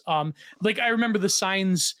class. Like I remember the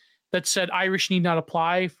signs that said Irish need not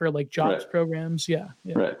apply for like jobs programs. Yeah.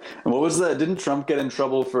 Right. And what was that? Didn't Trump get in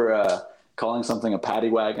trouble for calling something a paddy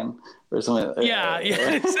wagon or something? Yeah.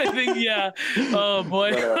 I think, yeah. Oh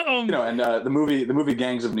boy. But, and the movie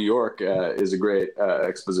Gangs of New York is a great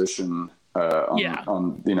exposition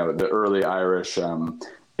on the early Irish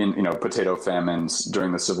potato famines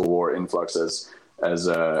during the Civil War influx, as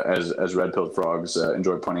red-pilled frogs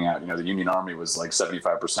enjoy pointing out. The Union Army was like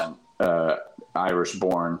 75%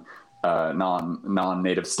 Irish-born,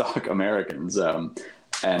 non-native stock Americans, very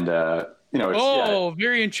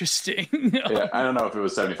interesting. Yeah, I don't know if it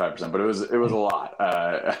was 75%, but it was a lot.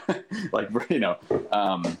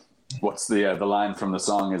 What's the line from the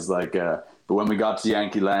song is like, but when we got to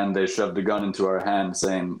Yankee land, they shoved a gun into our hand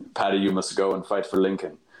saying, "Paddy, you must go and fight for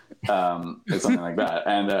Lincoln." It's something like that.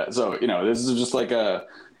 And this is just like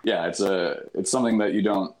it's something that you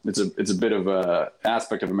don't, it's a bit of a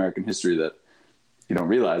aspect of American history that you don't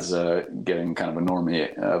realize getting kind of a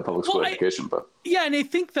normie public school education. But yeah, and I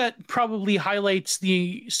think that probably highlights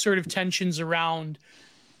the sort of tensions around,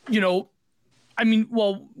 Will,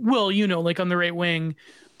 like on the right wing,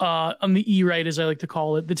 on the E-right, as I like to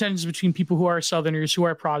call it, the tensions between people who are Southerners, who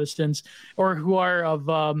are Protestants, or who are of,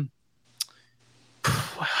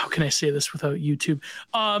 how can I say this without YouTube?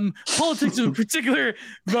 Politics of a particular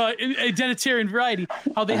identitarian variety,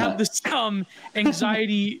 how they have this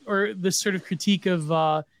anxiety or this sort of critique of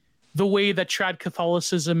the way that trad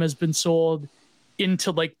Catholicism has been sold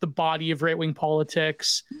into like the body of right-wing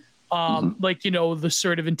politics, the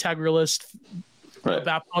sort of integralist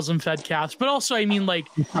baptism fed cast, but also like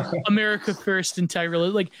America first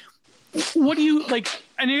integralist. Like, what do you like?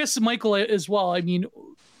 And I guess Michael as well.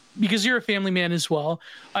 Because you're a family man as well,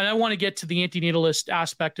 and I want to get to the antinatalist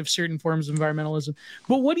aspect of certain forms of environmentalism.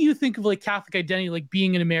 But what do you think of like Catholic identity, like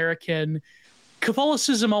being an American?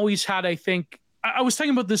 Catholicism always had, I think, I was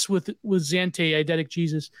talking about this with Zante, Eidetic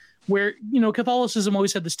Jesus, where Catholicism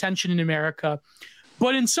always had this tension in America,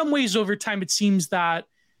 but in some ways over time it seems that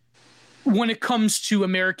when it comes to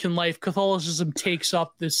American life, Catholicism takes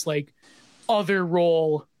up this like other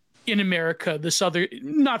role in America, this other,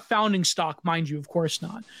 not founding stock, mind you, of course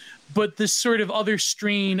not, but this sort of other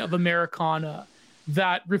strain of Americana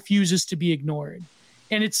that refuses to be ignored.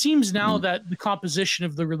 And it seems now that the composition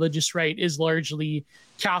of the religious right is largely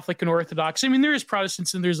Catholic and Orthodox. There is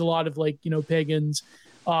Protestants and there's a lot of pagans.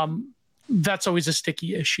 That's always a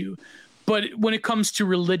sticky issue. But when it comes to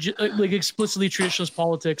religion, like explicitly traditionalist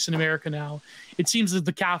politics in America now, it seems that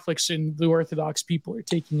the Catholics and the Orthodox people are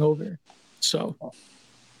taking over. So...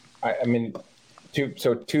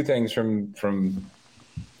 two things from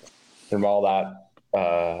all that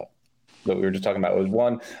that we were just talking about was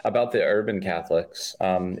one about the urban Catholics.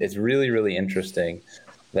 It's really, really interesting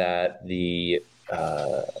that the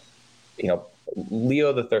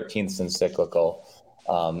Leo the 13th's encyclical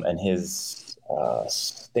and his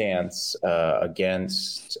stance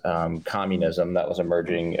against communism that was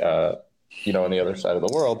emerging, on the other side of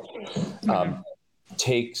the world,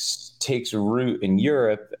 takes root in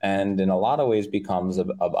Europe and in a lot of ways becomes a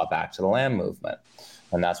back to the land movement.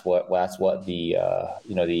 And that's what the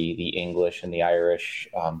the English and the Irish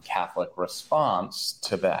Catholic response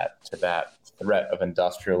to that threat of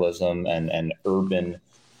industrialism and urban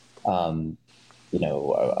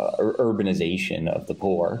urbanization of the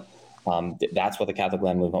poor. That's what the Catholic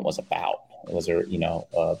land movement was about. It was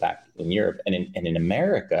back in Europe and in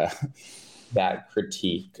America. That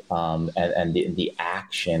critique and the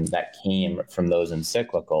action that came from those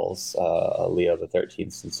encyclicals, Leo the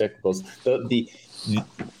 13th's encyclicals,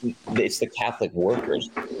 it's the Catholic workers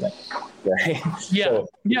movement, right? Yeah. So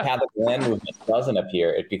the Catholic land movement doesn't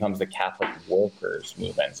appear; it becomes the Catholic workers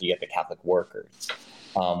movement. So you get the Catholic workers,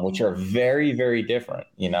 which are very, very different.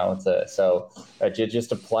 Just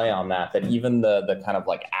to play on that even the kind of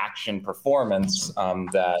like action performance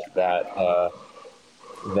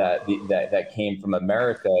that came from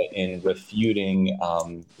America in refuting,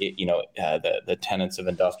 the tenets of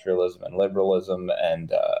industrialism and liberalism and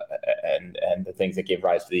the things that gave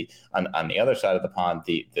rise to on the other side of the pond,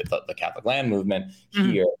 the Catholic land movement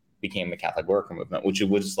here became the Catholic worker movement, which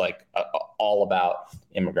was like all about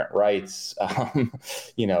immigrant rights,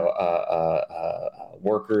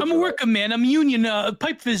 workers. I'm a worker, man. I'm union,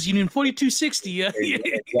 pipe fizz union, 4260.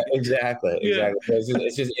 Exactly.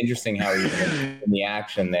 It's just interesting how in the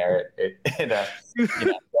action there,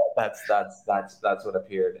 that's what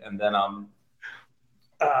appeared. And then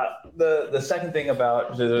the second thing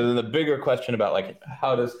about the bigger question about like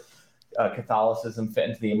how does Catholicism fit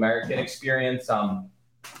into the American experience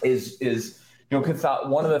is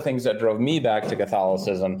one of the things that drove me back to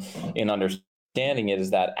Catholicism in understanding it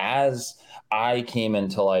is that as I came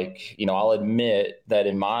into like, I'll admit that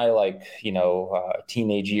in my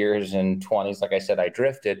teenage years and 20s, like I said, I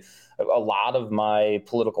drifted. A lot of my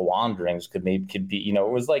political wanderings could be, it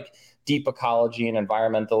was like deep ecology and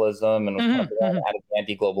environmentalism and was kind of out of the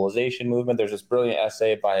anti-globalization movement. There's this brilliant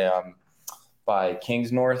essay by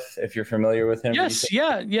Kingsnorth, if you're familiar with him. Yes,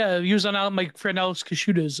 yeah. He was on my friend Alex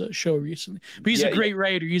Kashuda's show recently. But he's a great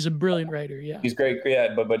writer. He's a brilliant writer. Yeah, he's great.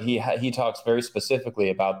 Yeah, but he talks very specifically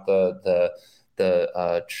about the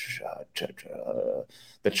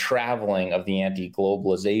traveling of the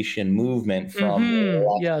anti-globalization movement from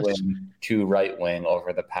left wing to right wing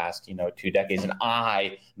over the past 2 decades, and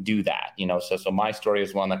I do that. So my story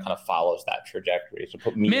is one that kind of follows that trajectory. So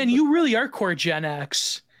put me. Man, you really are core Gen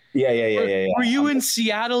X. Yeah. Were you in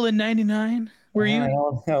Seattle in '99? Were you?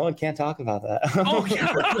 No, I can't talk about that. Oh,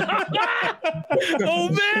 oh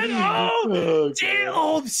man! Oh, damn!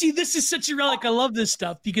 Oh, see, this is such a relic. I love this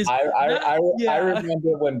stuff because I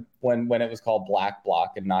remember when it was called Black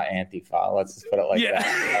Bloc and not Antifa. Let's just put it like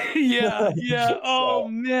that. Yeah. Oh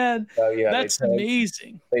man, that's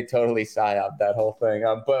amazing. They totally psyoped that whole thing.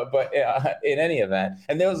 But in any event,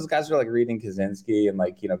 and those guys were like reading Kaczynski and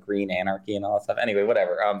Green Anarchy and all that stuff. Anyway,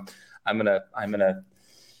 whatever. I'm gonna.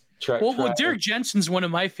 Well, Derek Jensen's one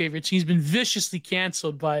of my favorites. He's been viciously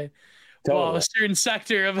canceled by a certain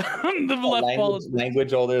sector of the left politics.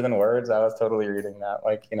 Language older than words. I was totally reading that,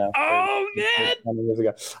 Oh man, 20 years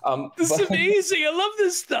ago. This is amazing. I love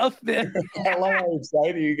this stuff, man. I love how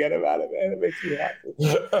excited you get about it, man. It makes me happy.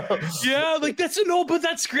 Yeah, but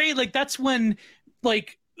that's great. Like that's when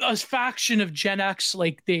a faction of Gen X,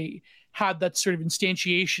 they had that sort of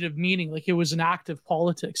instantiation of meaning. Like it was an act of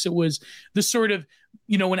politics. It was the sort of,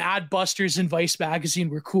 when Adbusters and Vice magazine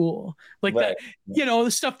were cool, that, the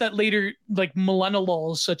stuff that later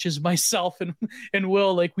millennials such as myself and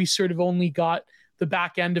Will, we sort of only got the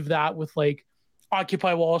back end of that with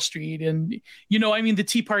Occupy Wall Street. And, the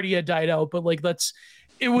Tea Party had died out, but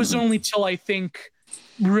it was only till I think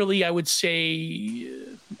really, I would say,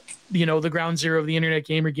 the ground zero of the Internet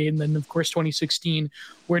Gamergate, and then of course 2016,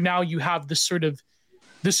 where now you have this sort of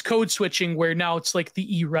this code switching where now it's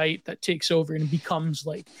the E-right that takes over and becomes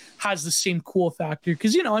has the same cool factor.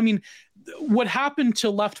 Because what happened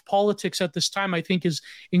to left politics at this time, I think, is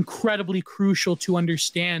incredibly crucial to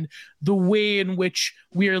understand the way in which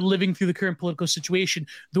we are living through the current political situation,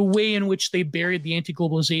 the way in which they buried the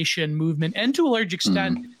anti-globalization movement, and to a large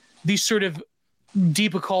extent, these sort of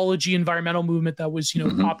deep ecology environmental movement that was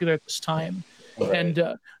popular at this time. Right.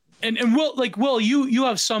 And Will, you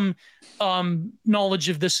have some knowledge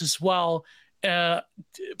of this as well. I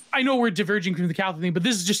know we're diverging from the Catholic thing, but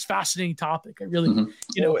this is just a fascinating topic. I really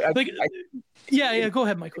go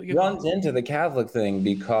ahead, Michael. It runs into the Catholic thing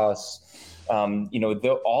because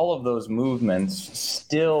all of those movements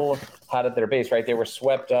still had at their base, right? They were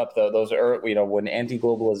swept up, those when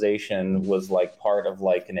anti-globalization was part of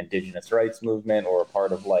an indigenous rights movement or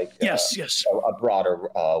part of a broader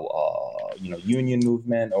union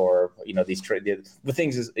movement, or the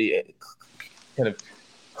things is kind of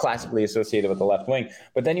classically associated with the left wing.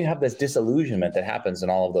 But then you have this disillusionment that happens in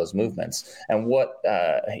all of those movements, and what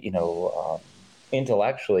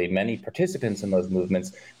intellectually, many participants in those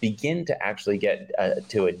movements begin to actually get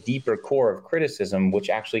to a deeper core of criticism, which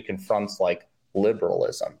actually confronts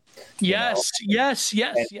liberalism. Yes.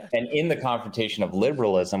 And in the confrontation of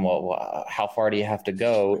liberalism, how far do you have to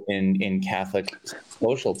go in Catholic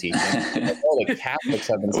social teaching? Catholics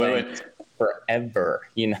have been saying forever,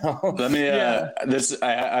 Let me.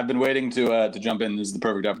 I've been waiting to jump in. This is the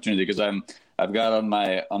perfect opportunity because I've got on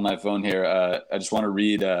my phone here. I just want to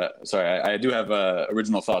read. I do have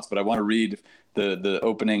original thoughts, but I want to read the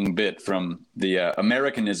opening bit from the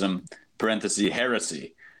Americanism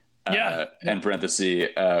 (heresy) and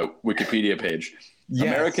Wikipedia page. Yes.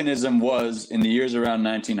 Americanism was, in the years around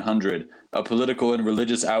 1900, a political and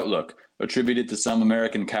religious outlook attributed to some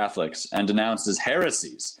American Catholics and denounced as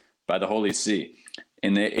heresies by the Holy See.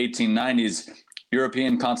 In the 1890s,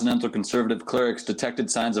 European continental conservative clerics detected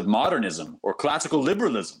signs of modernism or classical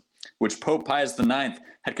liberalism, which Pope Pius IX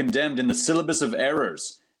had condemned in the Syllabus of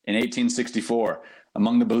Errors in 1864,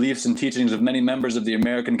 among the beliefs and teachings of many members of the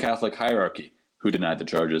American Catholic hierarchy, who denied the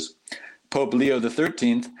charges. Pope Leo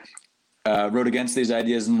XIII wrote against these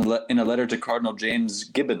ideas in a letter to Cardinal James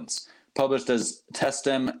Gibbons, published as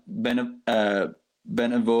Testem Benevolentiae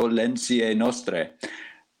Nostrae.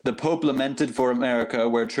 The Pope lamented for America,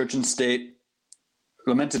 where church and state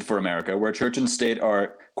lamented for America, where church and state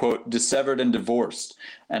are, quote, dissevered and divorced,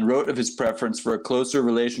 and wrote of his preference for a closer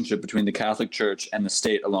relationship between the Catholic Church and the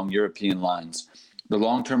state along European lines. The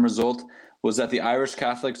long-term result was that the Irish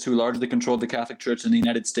Catholics, who largely controlled the Catholic Church in the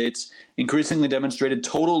United States, increasingly demonstrated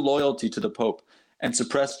total loyalty to the Pope and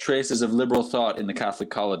suppressed traces of liberal thought in the Catholic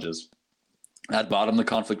colleges. At bottom, the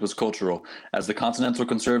conflict was cultural, as the continental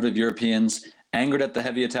conservative Europeans, angered at the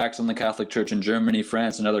heavy attacks on the Catholic Church in Germany,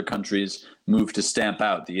 France, and other countries, moved to stamp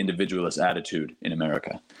out the individualist attitude in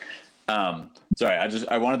America. Sorry,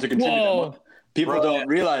 I wanted to contribute. Whoa. People don't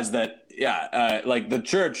realize that, like the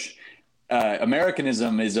church,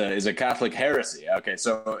 Americanism is a Catholic heresy. Okay,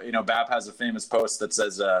 so Bap has a famous post that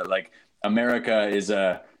says like America is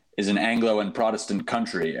an Anglo and Protestant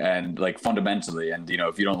country, and like fundamentally, and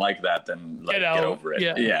if you don't like that, then like, get over it.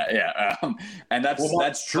 Yeah. And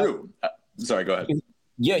that's true. Sorry, go ahead.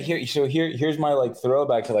 Yeah, here's my like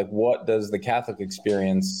throwback to like what does the Catholic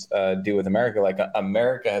experience do with America? Like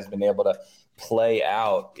America has been able to play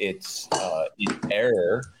out its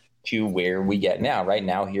error to where we get now. Right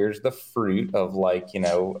now, here's the fruit of like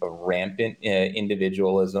rampant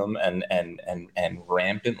individualism and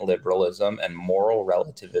rampant liberalism and moral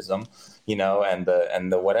relativism, and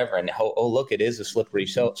the whatever. And oh look, it is a slippery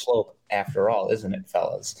slope after all, isn't it,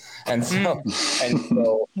 fellas? And so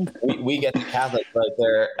we get the Catholics right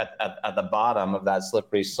there at the bottom of that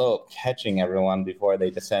slippery slope, catching everyone before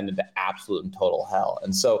they descend into absolute and total hell.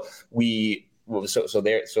 And so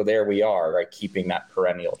there we are, right, keeping that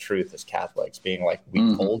perennial truth as Catholics, being like,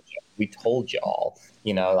 we told you all,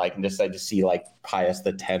 like, and I just see like Pius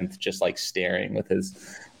X just like staring with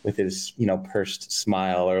his pursed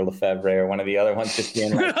smile, or Lefebvre or one of the other ones just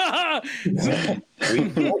being like, the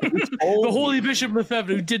Holy Bishop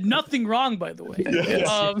Lefebvre, who did nothing wrong, by the way.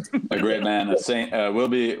 Yes. A great man, a saint, will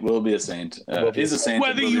be a saint. He's a saint,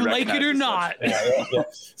 whether you like it or not. Yeah.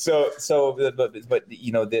 So, but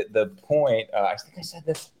the point. I think I said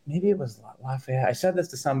this. Maybe it was Lafayette. I said this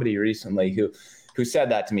to somebody recently who said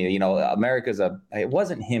that to me. It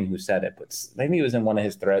wasn't him who said it, but maybe it was in one of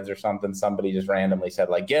his threads or something. Somebody just randomly said,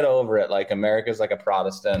 like, get over it. Like, America's like a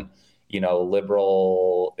Protestant,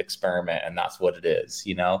 liberal experiment, and that's what it is,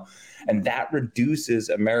 and that reduces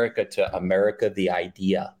America to America the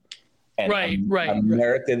idea. And right.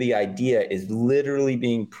 America the idea is literally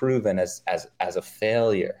being proven as a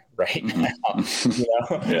failure right now.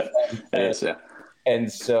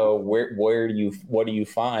 And so what do you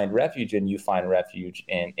find refuge in? You find refuge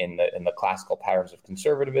in the classical patterns of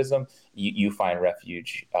conservatism. You find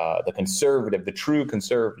refuge, the true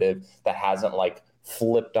conservative that hasn't like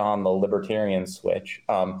flipped on the libertarian switch.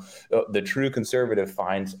 The true conservative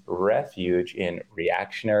finds refuge in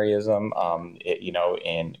reactionaryism,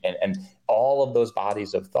 and all of those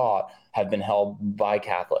bodies of thought have been held by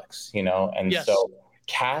Catholics, and yes. So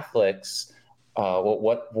Catholics,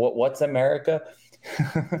 what's America?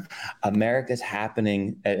 America's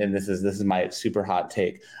happening, and this is my super hot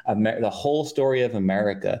take. The whole story of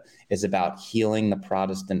America is about healing the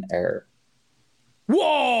Protestant error.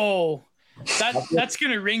 Whoa! That's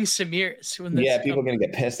gonna ring some ears. People are gonna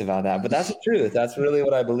get pissed about that, but that's the truth. That's really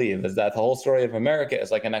what I believe, is that the whole story of America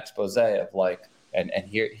is like an expose of like, and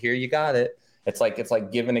here you got it. It's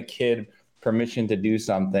like giving a kid permission to do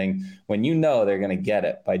something when they're going to get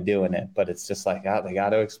it by doing it, but it's just like, they got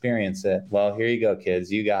to experience it. Well, here you go,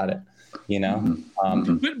 kids, you got it,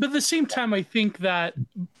 but at the same time, I think that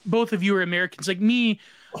both of you are Americans. Like me,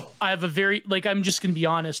 I have a very, like, I'm just going to be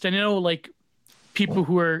honest. I know like people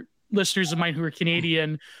who are listeners of mine who are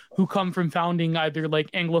Canadian, who come from founding either like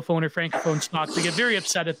Anglophone or Francophone stock, they get very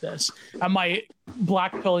upset at this, at my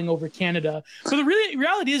blackpilling over Canada. But the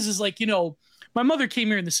reality is like, my mother came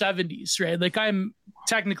here in the 70s, right? Like, I'm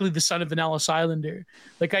technically the son of an Ellis Islander.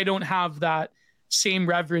 Like, I don't have that same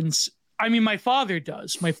reverence. I mean, my father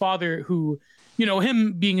does. My father, who,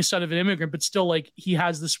 him being a son of an immigrant, but still, like, he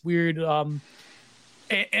has this weird, what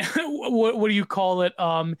do you call it?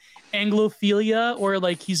 Anglophilia, or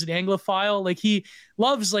like he's an Anglophile. Like, he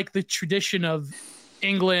loves like the tradition of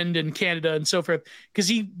England and Canada and so forth, because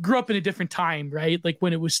he grew up in a different time, right? Like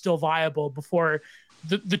when it was still viable, before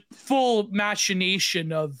the full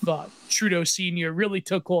machination of Trudeau Senior really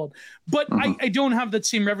took hold. But I don't have that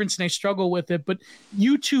same reverence, and I struggle with it. But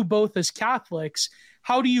you two, both as Catholics,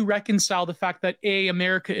 how do you reconcile the fact that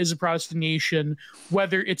America is a Protestant nation,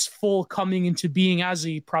 whether its full coming into being as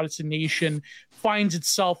a Protestant nation finds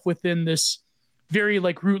itself within this very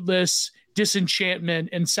like rootless disenchantment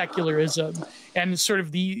and secularism and sort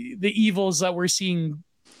of the evils that we're seeing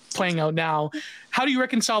playing out now? How do you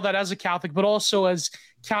reconcile that as a Catholic, but also as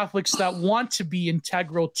Catholics that want to be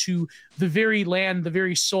integral to the very land, the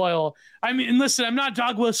very soil. I mean, and listen, I'm not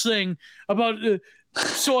dog whistling about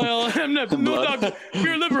soil. I'm not, no dog.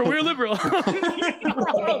 We're liberal.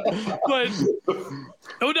 But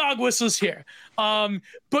no dog whistles here.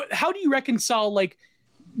 But how do you reconcile like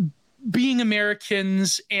being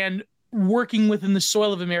Americans and working within the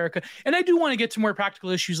soil of America? And I do want to get to more practical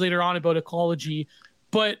issues later on about ecology,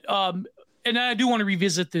 but and I do want to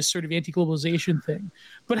revisit this sort of anti-globalization thing.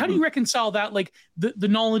 But how do you reconcile that, like the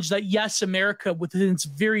knowledge that yes, America within its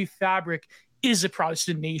very fabric is a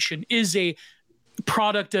Protestant nation, is a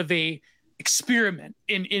product of a experiment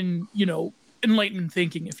in Enlightenment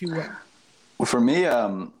thinking, if you will? Well, for me,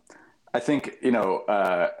 I think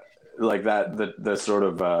like that the sort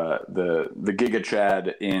of the Giga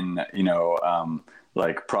Chad in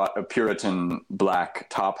like a Puritan black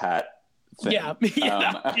top hat thing. Yeah,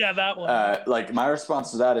 that one. Like my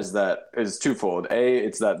response to that is twofold. A,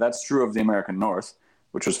 it's that's true of the American North,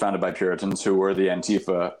 which was founded by Puritans who were the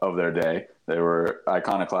Antifa of their day. They were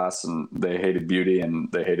iconoclasts and they hated beauty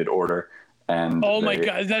and they hated order. And my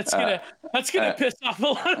God, that's gonna piss off a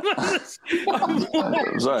lot of us.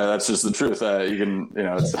 Sorry, that's just the truth. You can,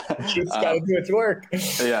 it's gotta do its work.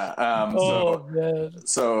 Yeah.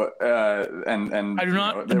 And I do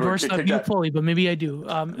not endorse that view fully, but maybe I do.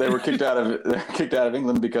 They were kicked out of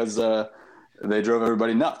England because they drove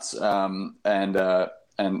everybody nuts. And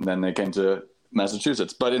then they came to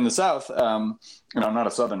Massachusetts. But in the South, I'm not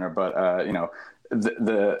a Southerner, but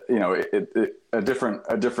a different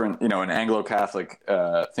an Anglo-Catholic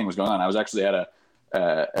thing was going on. I was actually at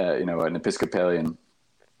an Episcopalian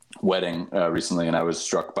wedding recently, and I was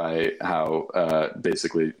struck by how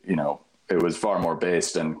basically it was far more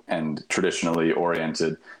based and traditionally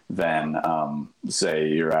oriented than say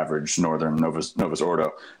your average Northern Novus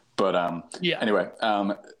Ordo. But anyway,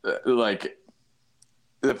 like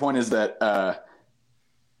the point is that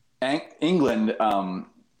England.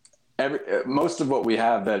 Most of what we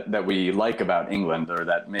have that we like about England or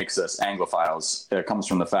that makes us Anglophiles comes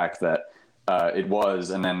from the fact that it was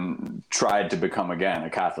and then tried to become again a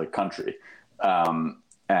Catholic country, and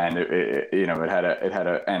it had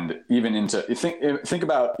a and even into think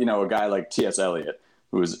about a guy like T.S. Eliot,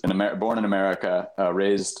 who was born in America,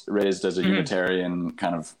 raised as a Unitarian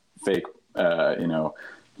kind of fake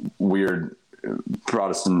weird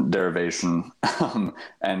Protestant derivation,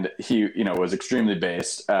 and he was extremely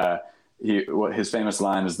based. His famous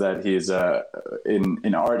line is that he's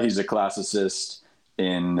in art he's a classicist,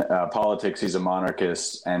 in politics he's a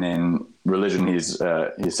monarchist, and in religion he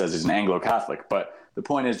says he's an Anglo-Catholic. But the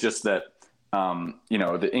point is just that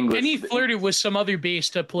the English, and he flirted with some other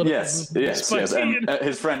based political yes, and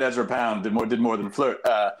his friend Ezra Pound did more than flirt.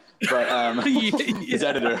 But his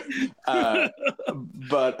editor.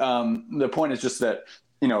 But the point is just that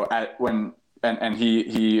he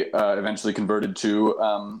eventually converted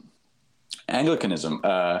to Anglicanism,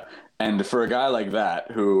 and for a guy like that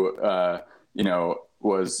who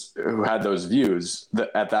had those views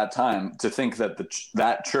at that time, to think that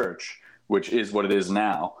that church, which is what it is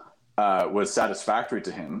now, was satisfactory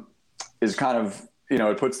to him, is kind of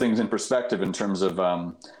it puts things in perspective in terms of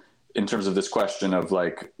this question of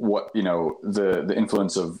like what the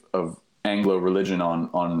influence of Anglo religion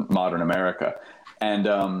on modern America, and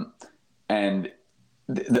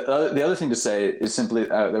the other thing to say is simply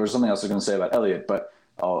there was something else I was going to say about Eliot, but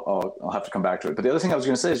I'll have to come back to it. But the other thing I was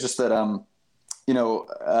going to say is just that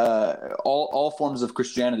all forms of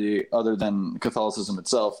Christianity other than Catholicism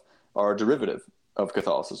itself are derivative of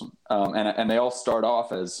Catholicism, and they all start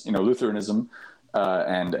off as Lutheranism.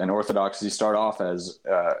 And Orthodoxy start off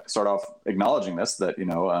acknowledging this, that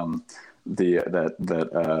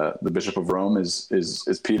the Bishop of Rome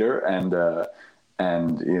is Peter, and that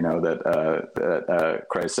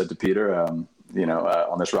Christ said to Peter, on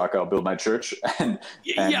this rock I'll build my church.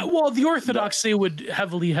 Well, the Orthodox they would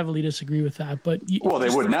heavily disagree with that, but they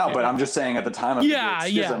would now. But I'm just saying, at the time of the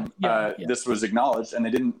schism, this was acknowledged, and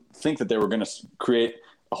they didn't think that they were going to create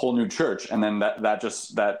a whole new church, and then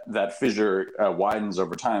that fissure widens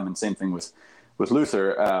over time. And same thing with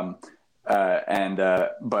Luther, and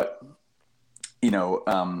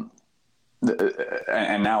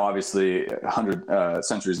now obviously 100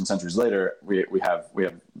 centuries and centuries later, we have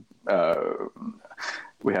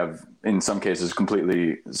in some cases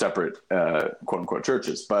completely separate quote unquote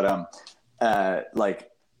churches. But like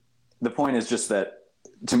the point is just that,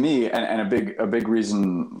 to me, and a big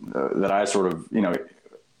reason that I sort of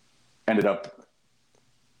ended up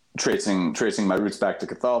tracing my roots back to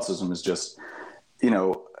Catholicism is just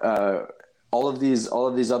all of these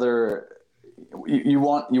other, you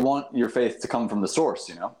want your faith to come from the source,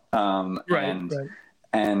 right.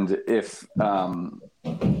 And if the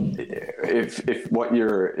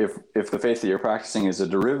faith that you're practicing is a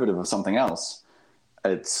derivative of something else,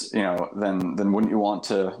 it's, then wouldn't you want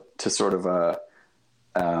to sort of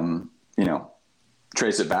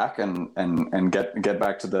trace it back and get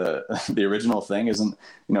back to the original thing? Isn't,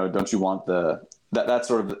 don't you want that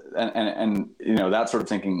sort of, and that sort of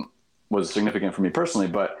thinking was significant for me personally,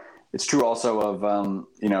 but it's true also of,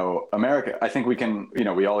 America. I think we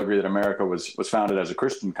all agree that America was founded as a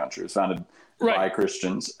Christian country. It was founded by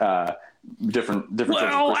Christians, different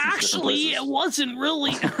well, Christians, actually, it wasn't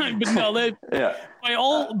really. But no,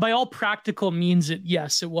 by all practical means,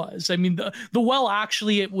 yes, it was. I mean,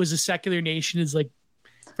 actually, it was a secular nation is like,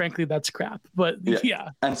 frankly, that's crap. But yeah.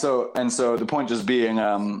 And so the point just being,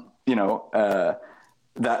 that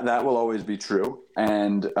will always be true,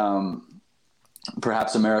 and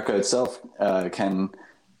perhaps America itself can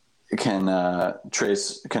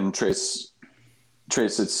trace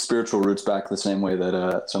its spiritual roots back the same way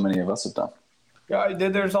that so many of us have done. Yeah,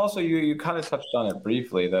 there's also, you kind of touched on it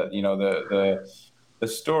briefly, that the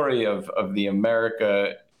story of the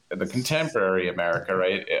America, the contemporary America,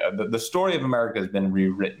 right? The story of America has been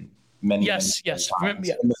rewritten many times.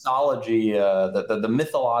 The mythology, the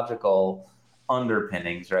mythological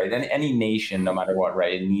underpinnings, right? And any nation, no matter what,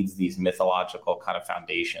 right, it needs these mythological kind of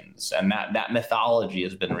foundations, and that mythology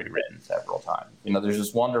has been rewritten several times. There's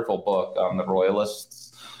this wonderful book, The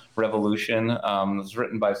Royalists' Revolution. It was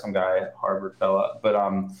written by some guy, Harvard fella, but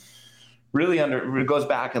really it goes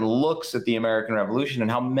back and looks at the American Revolution and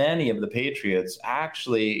how many of the patriots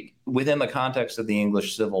actually, within the context of the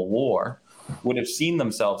English Civil War, would have seen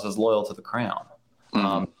themselves as loyal to the crown.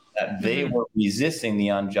 That they were resisting the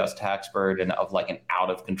unjust tax burden of like an out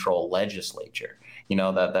of control legislature.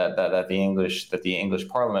 That the English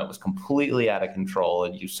Parliament was completely out of control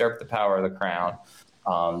and usurped the power of the crown.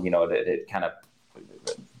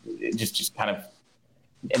 It just kind of,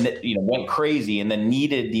 and that, went crazy, and then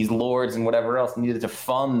needed these lords and whatever else needed to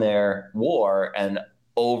fund their war, and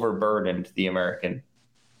overburdened the American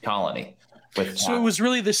colony. So it was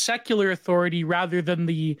really the secular authority rather than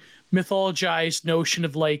the mythologized notion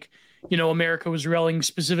of like, America was railing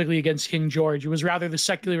specifically against King George. It was rather the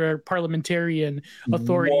secular parliamentarian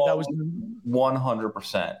authority that was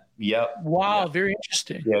 100%. Yep. Wow, yep. Very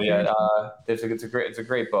interesting. Yeah. It's a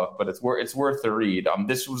great book, but it's worth the read.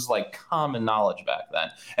 This was like common knowledge back then,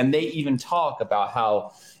 and they even talk about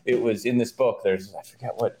how it was in this book. There's, I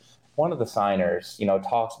forget what, one of the signers,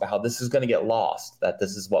 talks about how this is going to get lost, that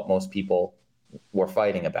this is what most people were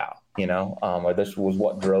fighting about, or this was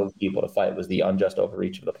what drove people to fight, was the unjust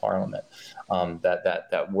overreach of the Parliament.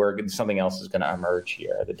 That something else is going to emerge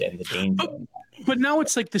here, the danger. But now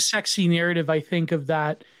it's like the sexy narrative, I think, of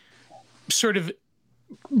that sort of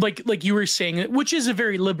like you were saying, which is a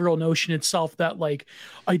very liberal notion itself, that like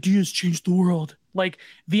ideas change the world. Like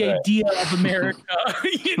the idea of America,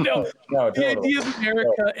 the idea of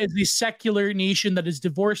America as a secular nation that is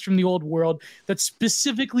divorced from the old world, that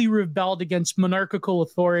specifically rebelled against monarchical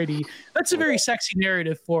authority. That's a very sexy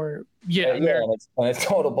narrative for America. And it's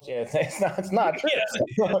total bullshit. It's not true.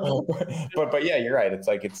 but yeah, you're right. It's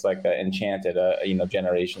like enchanted,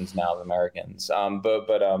 generations now of Americans. But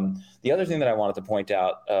the other thing that I wanted to point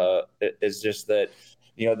out is just that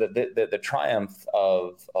the triumph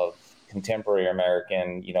of contemporary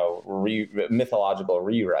American, mythological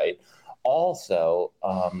rewrite also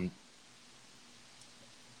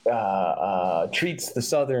treats the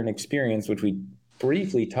Southern experience, which we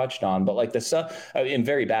briefly touched on, but like and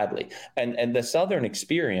very badly, and the Southern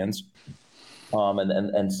experience,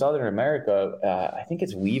 and Southern America, I think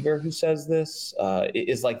it's Weaver who says this,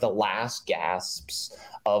 is like the last gasps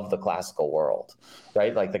of the classical world,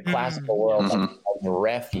 right? Like the classical world of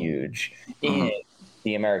refuge in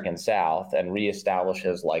the American South and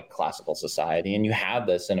reestablishes like classical society. And you have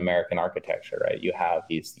this in American architecture, right? You have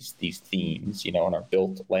these themes, in our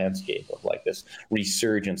built landscape of like this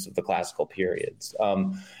resurgence of the classical periods.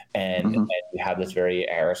 And you have this very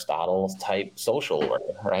Aristotle type social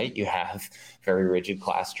order, right? You have very rigid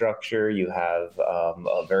class structure. You have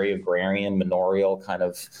a very agrarian, manorial kind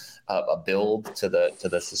of a build to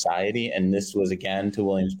the society. And this was, again, to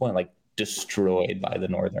William's point, like destroyed by the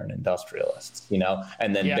Northern industrialists,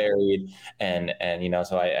 and then buried. And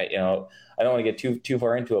so I don't want to get too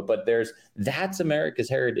far into it, but that's America's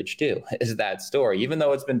heritage too, is that story, even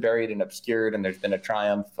though it's been buried and obscured, and there's been a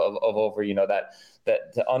triumph of over,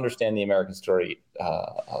 that to understand the American story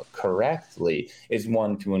correctly is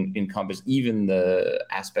one to encompass even the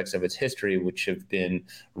aspects of its history which have been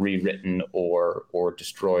rewritten or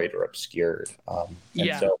destroyed or obscured.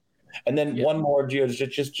 And then one more, Gio,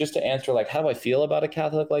 just to answer, like, how do I feel about a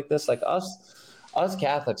Catholic like this? Like us, us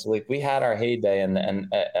Catholics, like we had our heyday, and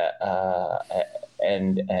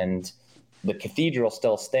the cathedral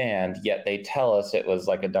still stand, yet they tell us it was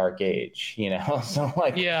like a dark age, So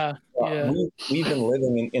like, Yeah. we've been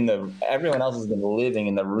living in the, everyone else has been living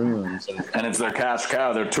in the ruins, and it's their cash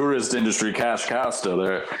cow, their tourist industry cash cow still.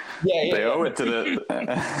 They owe it to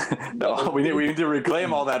the. No, we need to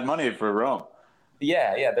reclaim all that money for Rome.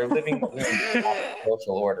 Yeah, they're living in the ruins of Catholic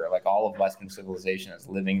social order. Like all of Western civilization is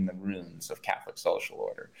living in the ruins of Catholic social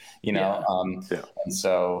order. And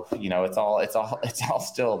so it's all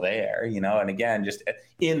still there. And again, just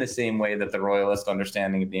in the same way that the royalist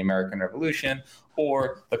understanding of the American Revolution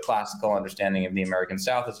or the classical understanding of the American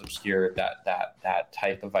South is obscured, that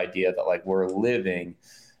type of idea that like we're living.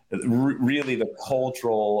 Really, the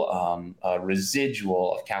cultural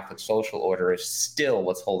residual of Catholic social order is still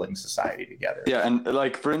what's holding society together. Yeah, and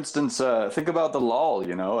like for instance, think about the law.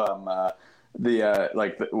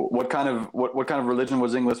 What kind of religion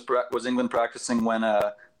was England practicing when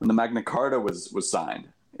the Magna Carta was signed?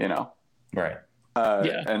 Right.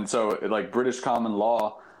 And so like British common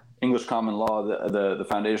law, English common law, the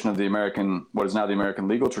foundation of what is now the American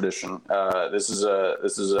legal tradition. This is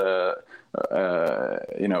a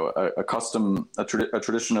custom, a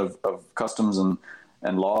tradition of customs and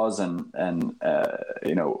laws and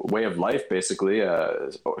way of life, basically,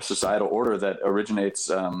 societal order that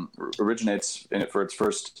originates in it for its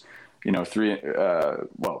first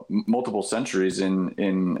multiple centuries in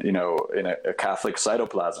a Catholic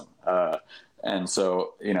cytoplasm. And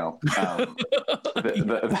so,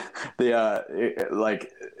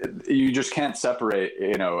 you just can't separate,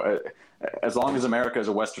 as long as America is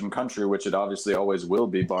a Western country, which it obviously always will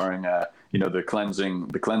be, barring, the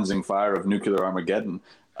cleansing fire of nuclear Armageddon.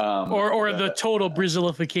 Or the total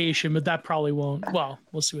Brazilification, but that probably won't. Well,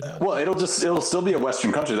 we'll see what happens. Well, it'll still be a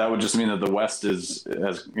Western country. That would just mean that the West has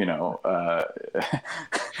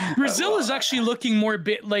Brazil is actually looking more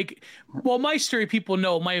my story, people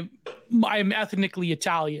know I'm ethnically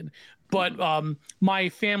Italian, but my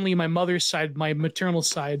family, my mother's side, my maternal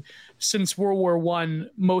side, since World War I,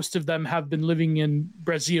 most of them have been living in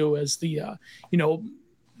Brazil as the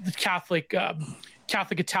Catholic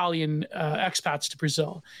Italian expats to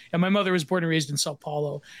Brazil. And my mother was born and raised in Sao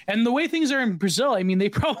Paulo. And the way things are in Brazil, I mean, they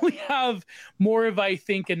probably have more of, I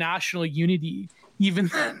think, a national unity, even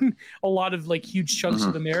than a lot of like huge chunks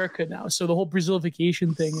of America now. So the whole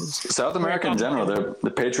Brazilification thing is South America in general.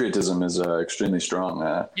 The patriotism is extremely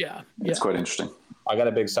strong. It's quite interesting. I got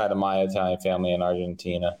a big side of my Italian family in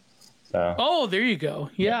Argentina. So. Oh, there you go.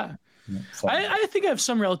 Yeah. I think I have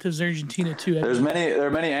some relatives in Argentina too. There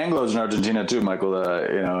are many Anglos in Argentina too, Michael.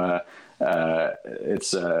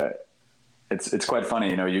 It's quite funny.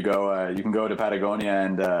 You can go to Patagonia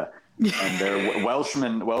and there are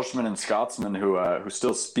Welshmen and Scotsmen who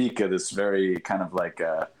still speak this very kind of like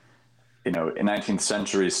 19th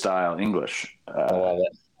century style English.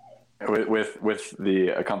 With the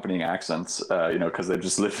accompanying accents, because they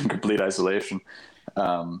just live in complete isolation.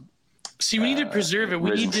 See, we need to preserve it.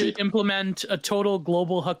 We need to implement a total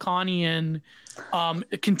global Haqqanian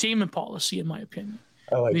containment policy, in my opinion.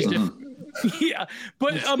 I like it. Yeah,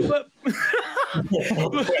 but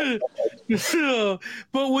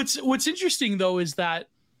what's interesting though is that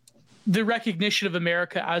the recognition of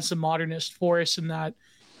America as a modernist force, and that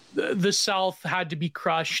the South had to be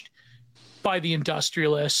crushed by the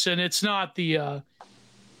industrialists, and it's not the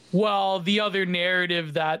other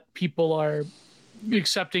narrative that people are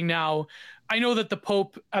accepting now. I know that the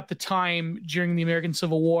Pope at the time during the American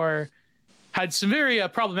Civil War had some very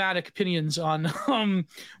problematic opinions on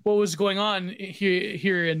what was going on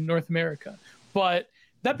here in North America. But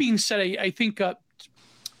that being said, I think I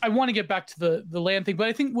want to get back to the land thing, but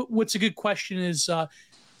I think what's a good question is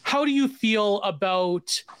how do you feel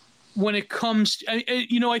about when it comes to,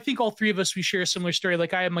 I think all three of us, we share a similar story.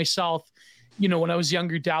 Like I have myself, when I was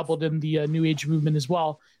younger, dabbled in the New Age movement as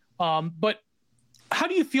well. But how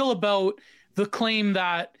do you feel about the claim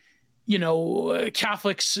that,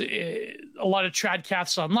 Catholics, a lot of trad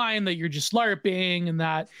Caths online, that you're just LARPing and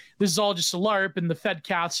that this is all just a LARP, and the Fed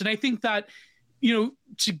Caths? And I think that,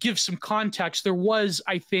 to give some context, there was,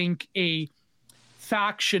 I think, a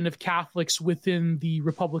faction of Catholics within the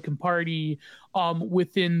Republican Party,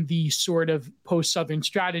 within the sort of post-Southern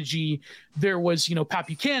strategy. There was, Pat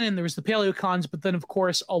Buchanan, there was the Paleocons, but then, of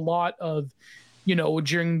course, a lot of, in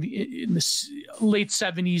the late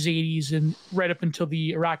 70s, 80s, and right up until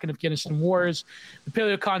the Iraq and Afghanistan wars, the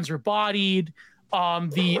Paleocons were bodied.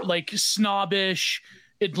 The like snobbish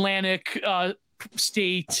Atlantic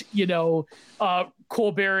state,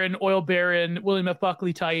 coal baron, oil baron, William F.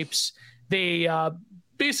 Buckley types, they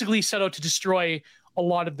basically set out to destroy a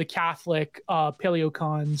lot of the Catholic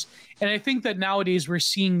paleocons. And I think that nowadays we're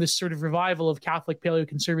seeing this sort of revival of Catholic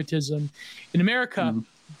paleoconservatism in America.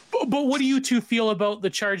 Mm-hmm. But what do you two feel about the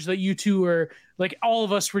charge that you two are like all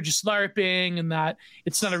of us were just LARPing and that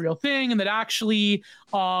it's not a real thing and that actually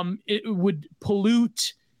it would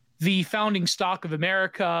pollute the founding stock of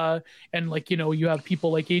America? And like, you know, you have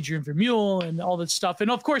people like Adrian Vermeule and all that stuff.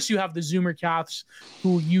 And of course you have the Zoomer Caths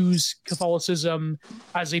who use Catholicism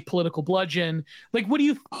as a political bludgeon. Like, what do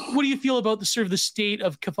you feel about the sort of the state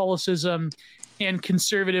of Catholicism and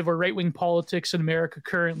conservative or right-wing politics in America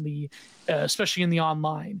currently, especially in the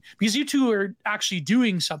online? Because you two are actually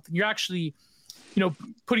doing something. You're actually, you know,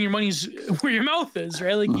 putting your money's where your mouth is,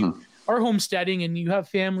 right? Like you are homesteading and you have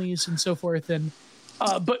families and so forth. And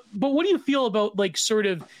but what do you feel about like sort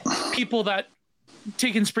of people that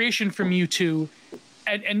take inspiration from you two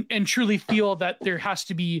and truly feel that there has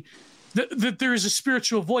to be that there is a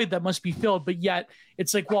spiritual void that must be filled, but yet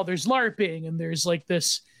it's like, well, there's LARPing and there's like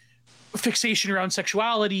this fixation around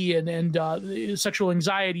sexuality and sexual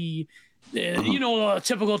anxiety, you know, a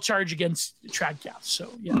typical charge against tradcasts.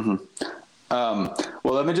 So yeah.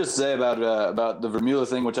 Well, let me just say about the Vermeule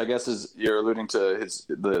thing, which I guess is you're alluding to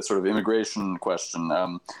the sort of immigration question.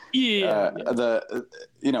 I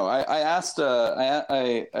asked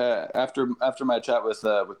after my chat with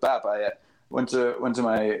BAP, I went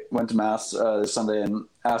to mass this Sunday and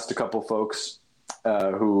asked a couple folks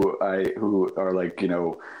who are like, you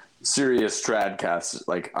know, serious tradcasts,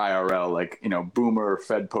 like IRL, like, you know, boomer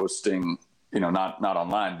Fed posting, you know, not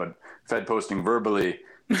online, but Fed posting verbally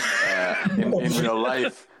in real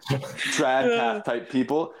life, tradcast type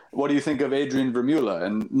people. What do you think of Adrian Vermeule?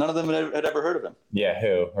 And none of them had ever heard of him. Yeah,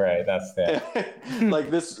 who? Right, that's the like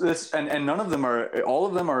this, and none of them are. All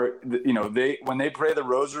of them are. You know, when they pray the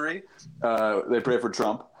rosary, they pray for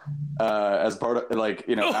Trump as part of, like,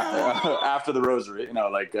 you know, after the rosary. You know,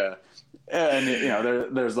 like. And you know,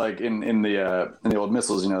 there's like in the old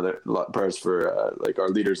missals, you know, there are prayers for like our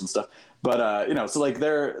leaders and stuff. But you know, so like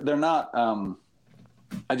they're not.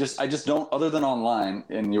 I just don't. Other than online,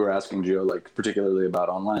 and you were asking Gio, like particularly about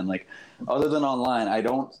online, like other than online, I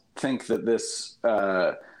don't think that this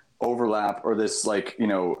overlap or this, like, you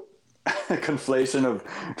know, conflation of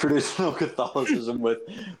traditional Catholicism with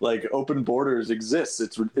like open borders exists.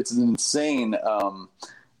 It's an insane.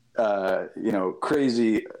 You know,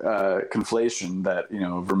 crazy conflation that, you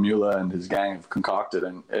know, Vermeule and his gang have concocted,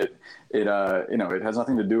 and it you know, it has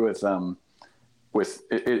nothing to do with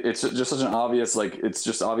it's just such an obvious, like, it's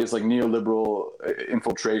just obvious, like, neoliberal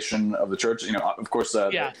infiltration of the church. You know, of course,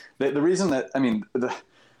 the reason that, I mean,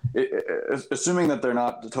 assuming that they're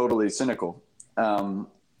not totally cynical,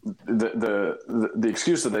 the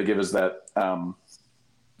excuse that they give is that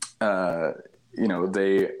you know,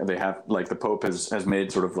 they have, like, the Pope has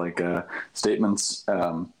made sort of like statements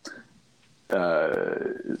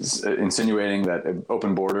insinuating that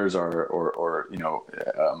open borders are or you know,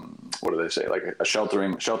 what do they say, like a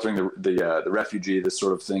sheltering the refugee, this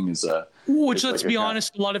sort of thing is which, let's be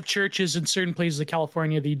honest, a lot of churches in certain places of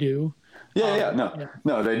California, they do.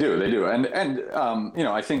 No, they do, and you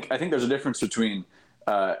know, I think there's a difference between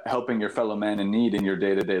helping your fellow man in need in your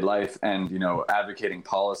day-to-day life and, you know, advocating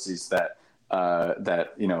policies that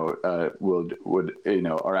you know would you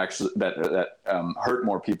know are actually that hurt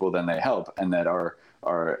more people than they help, and that are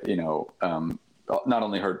you know not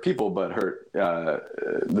only hurt people but hurt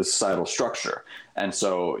the societal structure, and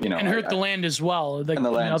so, you know, and hurt the land as well, like, and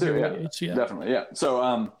the land too, definitely,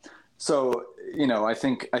 so you know, I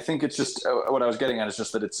think it's just what I was getting at is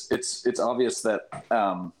just that it's obvious that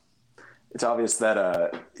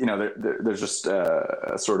you know, there's just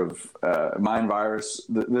a sort of mind virus,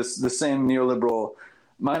 the same neoliberal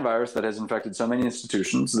mind virus that has infected so many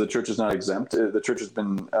institutions. The church is not exempt. The church has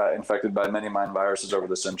been infected by many mind viruses over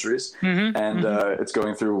the centuries, and it's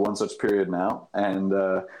going through one such period now. And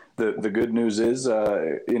the good news is,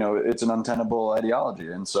 you know, it's an untenable ideology.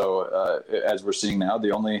 And so, as we're seeing now,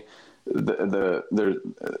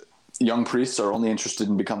 young priests are only interested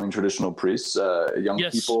in becoming traditional priests. Young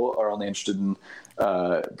people are only interested in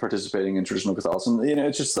participating in traditional Catholicism. You know,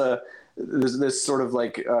 it's just this sort of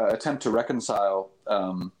like attempt to reconcile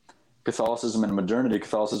Catholicism and modernity,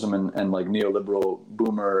 Catholicism and like neoliberal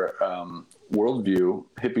boomer worldview,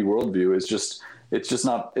 hippie worldview is just, it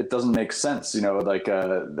doesn't make sense, you know, like,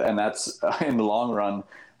 and that's in the long run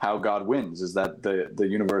how God wins, is that the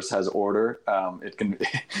universe has order.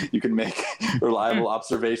 You can make reliable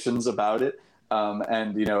observations about it.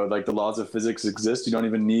 And, you know, like the laws of physics exist. You don't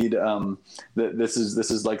even need, this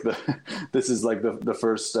is like the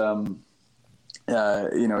first,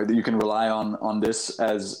 you know, you can rely on this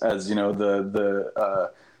as, you know, the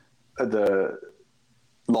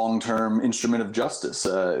long-term instrument of justice.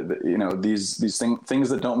 These things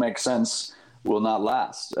that don't make sense will not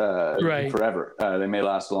last forever. They may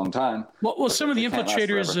last a long time. Well, some of the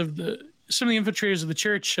infiltrators of the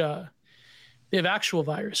church, they have actual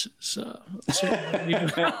viruses. I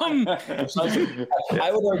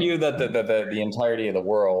would argue that the entirety of the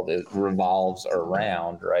world revolves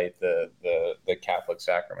around, right, the Catholic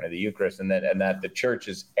sacrament of the Eucharist, and that the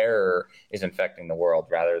church's error is infecting the world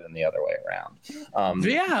rather than the other way around.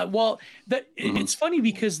 It's funny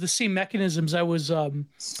because the same mechanisms. I was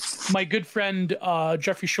my good friend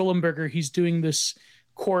Jeffrey Schollenberger. He's doing this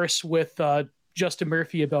course with Justin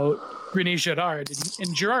Murphy about René Girard,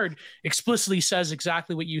 and Girard explicitly says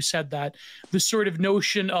exactly what you said, that the sort of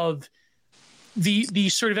notion of the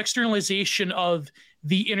sort of externalization of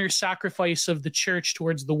the inner sacrifice of the church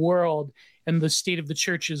towards the world and the state of the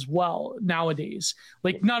church as well nowadays.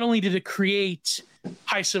 Like, not only did it create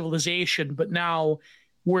high civilization, but now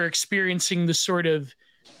we're experiencing the sort of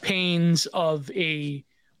pains of a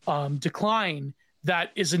decline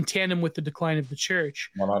that is in tandem with the decline of the church.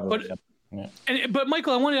 100%. But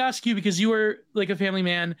Michael, I wanted to ask you, because you are like a family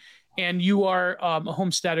man and you are a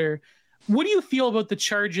homesteader. What do you feel about the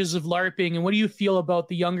charges of LARPing, and what do you feel about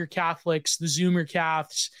the younger Catholics, the Zoomer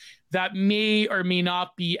Caths, that may or may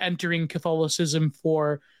not be entering Catholicism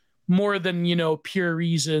for more than, pure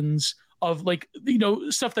reasons of, like,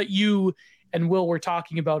 stuff that you and Will were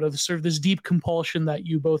talking about, of sort of this deep compulsion that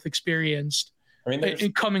you both experienced? I mean,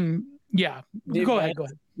 go ahead.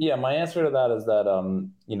 Yeah, my answer to that is that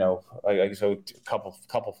so a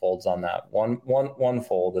couple folds on that. One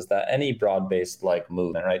fold is that any broad-based like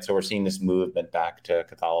movement, right? So we're seeing this movement back to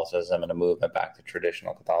Catholicism and a movement back to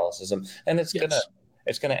traditional Catholicism, and it's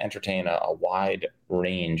gonna entertain a wide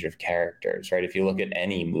range of characters, right? If you look at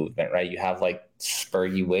any movement, right, you have like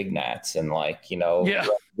spurgy Wignats and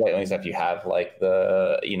right-wing stuff. You have like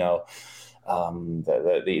the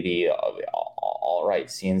alt-right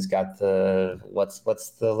scene's got the what's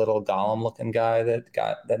the little Gollum looking guy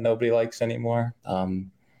that nobody likes anymore. The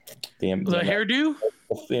hairdo,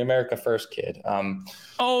 the America First kid. I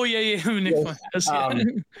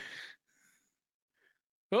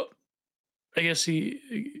guess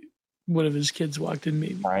one of his kids walked in.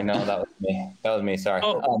 Maybe I know that was me. Sorry.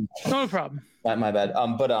 No problem. My bad.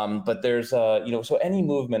 But there's so any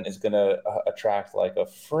movement is going to attract like a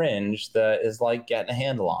fringe that is like getting a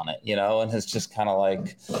handle on it, and it's just kind of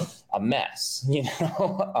like a mess,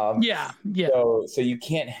 So you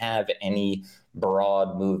can't have any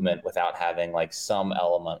broad movement without having like some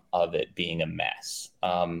element of it being a mess.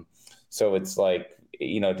 So it's like,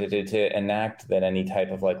 to enact that any type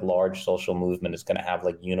of like large social movement is going to have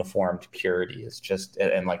like uniformed purity is just,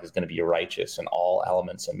 and like is going to be righteous in all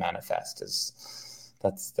elements and manifest,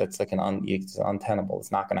 that's like it's untenable.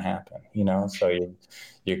 It's not going to happen, so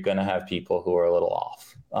you're going to have people who are a little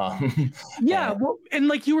off. And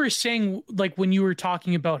like you were saying, like when you were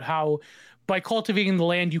talking about how by cultivating the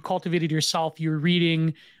land, you cultivated yourself, you're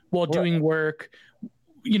reading while doing work,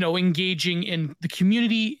 engaging in the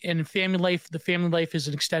community and family life. The family life is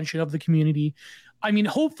an extension of the community. I mean,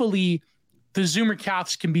 hopefully the Zoomer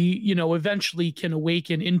Caths can be, eventually can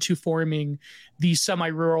awaken into forming these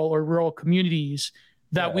semi-rural or rural communities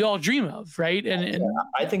that we all dream of, right? And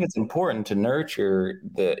I think it's important to nurture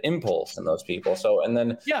the impulse in those people. So, and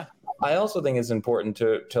then I also think it's important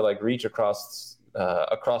to like reach across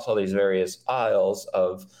all these various aisles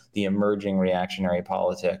of the emerging reactionary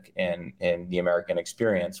politic in the American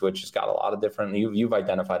experience, which has got a lot of different. You've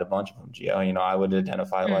identified a bunch of them, Gio. I would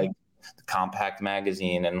identify like the Compact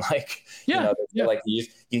magazine and like like you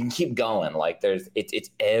can keep going. Like it's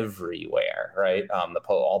everywhere, right?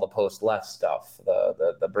 All the post left stuff,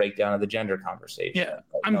 the breakdown of the gender conversation. Yeah,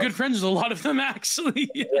 I'm good friends with a lot of them actually.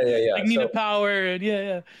 Like Nina Power and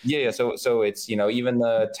So it's even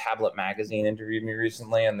the Tablet magazine interviewed me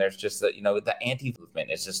recently, and there's just that the anti-movement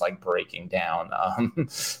is just like breaking down. Well, I'm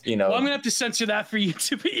gonna have to censor that for you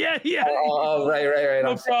too. But Oh, right.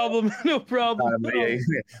 No problem.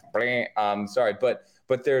 Sorry,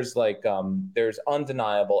 but there's like there's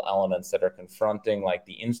undeniable elements that are confronting like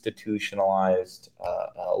the institutionalized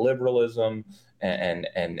liberalism and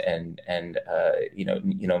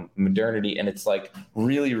modernity, and it's like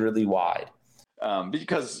really, really wide.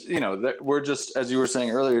 Because we're just, as you were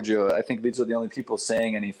saying earlier, Joe, I think these are the only people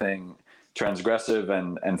saying anything transgressive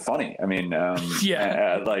and funny. I mean,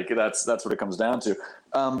 like that's what it comes down to.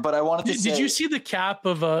 But I wanted to say, did you see the cap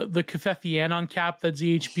of the Café Anon cap that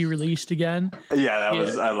ZHP released again? Yeah, I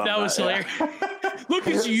love that. That was hilarious. Look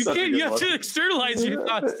at you! You have to externalize your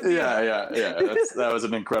thoughts. Yeah. That was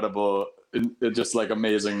an incredible just like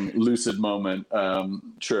amazing lucid moment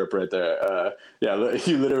chirp right there. Yeah,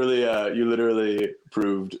 you literally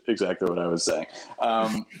proved exactly what I was saying.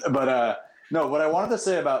 But no, what I wanted to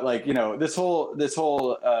say about like, you know, this whole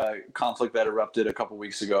conflict that erupted a couple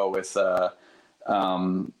weeks ago with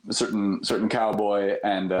certain cowboy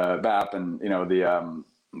and Bap, and you know the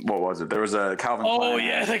what was it? There was a Calvin Klein. Oh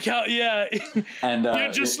yeah, yeah. And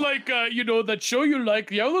you're just like you know that show you like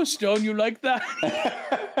Yellowstone. You like that? Yeah,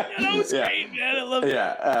 that was great, man. I love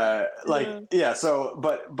it. Yeah. So,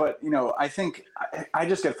 but you know, I think I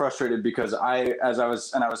just get frustrated because I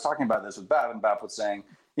was talking about this with Bap, and Bap was saying,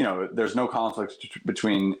 you know, there's no conflict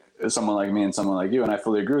between someone like me and someone like you, and I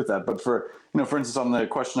fully agree with that. But for instance, on the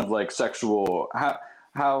question of like sexual,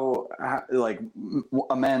 how like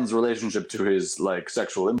a man's relationship to his like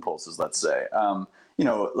sexual impulses, let's say, you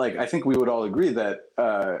know, like I think we would all agree that,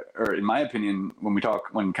 or in my opinion,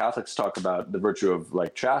 when Catholics talk about the virtue of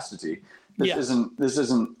like chastity, this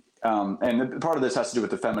isn't, and part of this has to do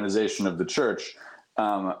with the feminization of the church,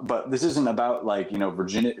 but this isn't about like, you know,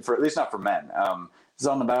 virginity, for at least not for men. It's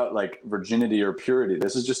not about like virginity or purity.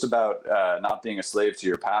 This is just about not being a slave to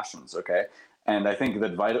your passions. Okay. And I think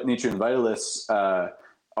that Nietzsche and Vitalists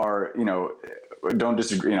are, you know, don't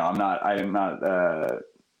disagree. You know, I am not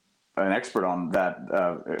an expert on that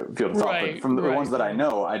field of thought, but from the ones that I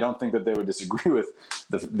know, I don't think that they would disagree with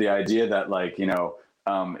the idea that, like, you know,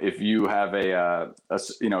 if you have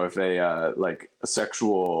like a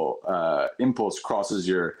sexual impulse crosses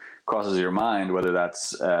your mind, whether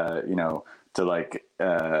that's you know, to like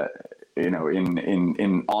you know,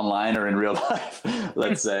 in online or in real life,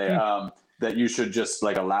 let's say, that you should just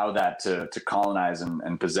like allow that to colonize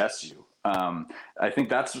and possess you. I think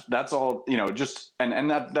that's all, you know, just, and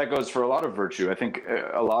that goes for a lot of virtue. I think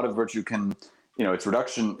a lot of virtue can, you know, it's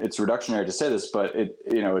reductionary to say this, but it,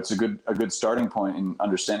 you know, it's a good starting point in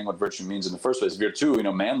understanding what virtue means in the first place. Virtue, you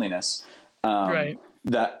know, manliness,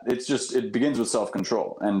 that it begins with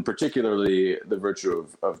self-control, and particularly the virtue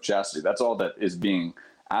of chastity. That's all that is being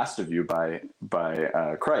asked of you by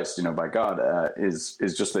Christ, you know, by God, is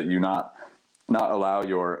just that you not allow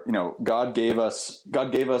your, you know, God gave us,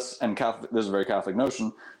 and Catholic, this is a very Catholic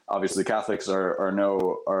notion. Obviously, Catholics are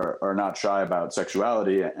not shy about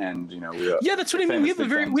sexuality, and you know, that's what I mean. We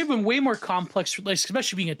have a way more complex, like,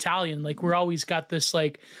 especially being Italian. Like, we're always got this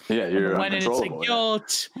like, you're when it's like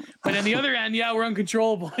guilt, but on the other end, we're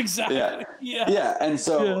uncontrollable. Exactly. And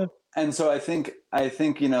so I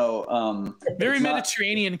think you know, very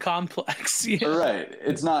Mediterranean complex. Right.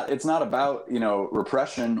 It's not about, you know,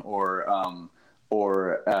 repression or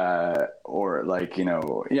like, you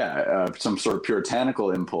know, some sort of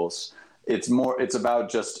puritanical impulse. It's about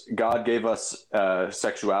just God gave us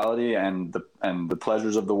sexuality and the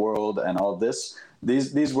pleasures of the world and all of this.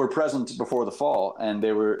 These were present before the fall, and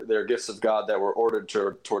they're gifts of God that were ordered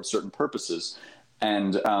towards certain purposes.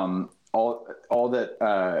 And all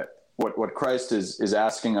that what Christ is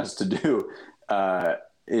asking us to do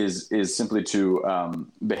is simply to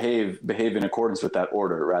behave in accordance with that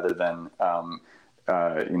order, rather than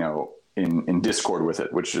you know, in discord with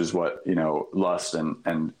it, which is what, you know, lust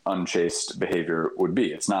and unchaste behavior would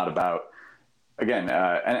be. It's not about, again,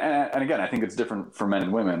 and again, I think it's different for men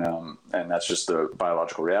and women, and that's just the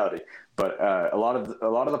biological reality. But a lot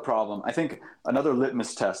of the problem, I think, another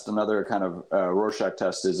litmus test, another kind of Rorschach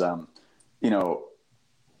test is, you know,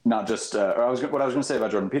 not just what I was going to say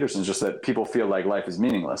about Jordan Peterson is just that people feel like life is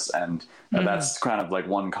meaningless, and that's kind of like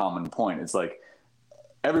one common point. It's like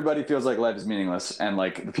everybody feels like life is meaningless, and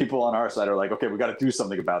like the people on our side are like, okay, we got to do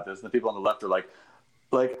something about this, and the people on the left are like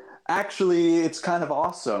actually it's kind of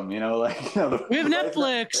awesome, you know, like, you know, we have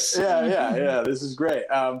Netflix. Yeah, this is great.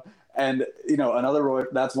 And you know,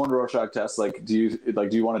 that's one Rorschach test. Like, do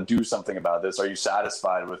you want to do something about this? Are you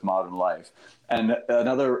satisfied with modern life? And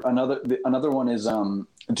another one is,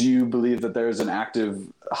 do you believe that there's an active,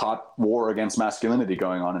 hot war against masculinity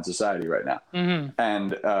going on in society right now?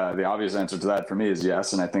 And the obvious answer to that for me is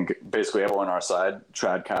yes. And I think basically everyone on our side,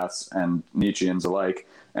 trad Caths and Nietzscheans alike,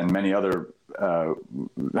 and many other of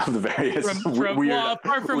the various weird,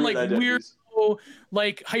 apart from weird like identities. weird,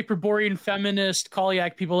 like Hyperborean feminist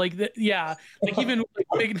Kolyak people, like like even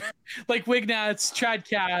like Wignats, trad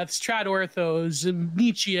Caths, trad orthos, and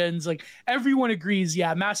Nietzscheans, like everyone agrees,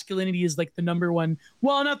 masculinity is like the number one,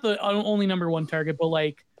 well, not the only number one target, but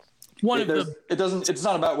like it's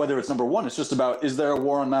not about whether it's number one. It's just about, is there a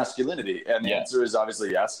war on masculinity? And the answer is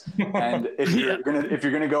obviously yes. And if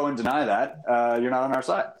you're gonna go and deny that, you're not on our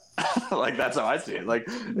side. Like, that's how I see it. Like,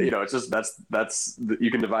 you know, it's just that's you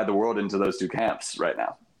can divide the world into those two camps right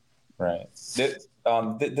now. Right. This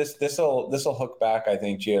will hook back, I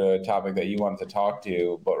think, to a topic that you wanted to talk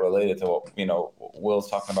to, but related to what Will's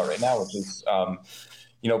talking about right now, which is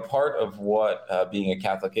part of what being a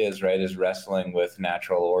Catholic is, right, is wrestling with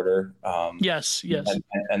natural order. Yes.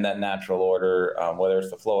 And that natural order, whether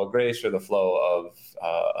it's the flow of grace or the flow of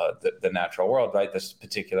the natural world, right? This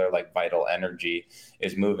particular like vital energy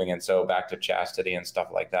is moving. And so back to chastity and stuff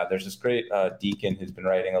like that. There's this great deacon who's been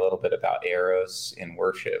writing a little bit about eros in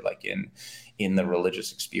worship, like in the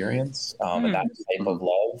religious experience, and that type of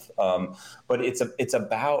love. But it's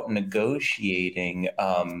about negotiating,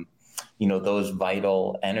 those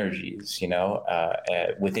vital energies,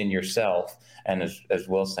 within yourself, and as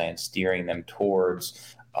Will's saying, steering them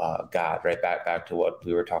towards God, right? Back to what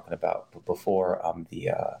we were talking about before,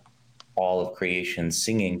 all of creation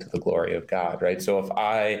singing to the glory of God, right? So if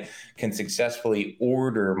I can successfully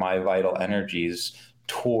order my vital energies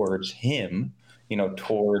towards Him,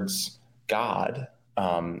 towards God,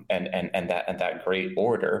 and that great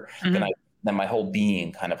order, then my whole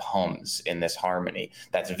being kind of hums in this harmony.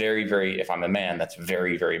 That's very, very, if I'm a man, that's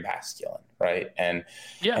very, very masculine, right? And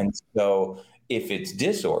so if it's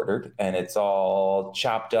disordered and it's all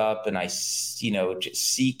chopped up, and I, just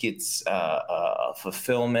seek its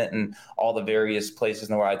fulfillment in all the various places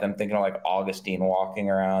in the world. I'm thinking of like Augustine walking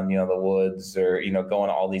around, the woods, or going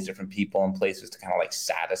to all these different people and places to kind of like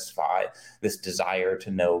satisfy this desire to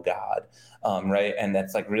know God, right? And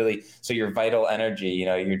that's like really, so your vital energy,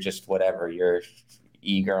 you're just whatever, you're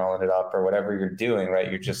e-girling it up or whatever you're doing, right?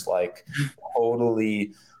 You're just like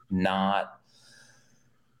totally not.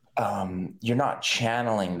 You're not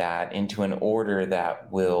channeling that into an order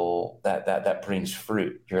that brings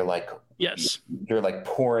fruit. You're like, yes, you're like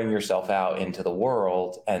pouring yourself out into the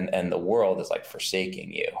world, and the world is like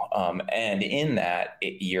forsaking you. And in that,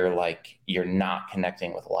 you're not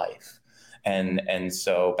connecting with life. And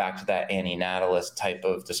so back to that antinatalist type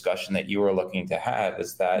of discussion that you were looking to have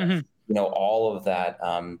is that, all of that,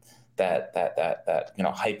 that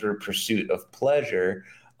hyper pursuit of pleasure,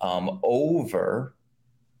 over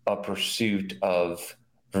a pursuit of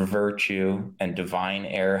virtue and divine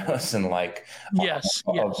eros, and like a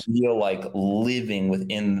real like living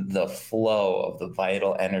within the flow of the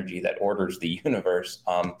vital energy that orders the universe.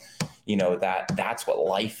 That's what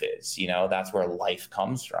life is. That's where life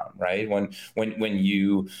comes from, right? When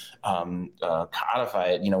you codify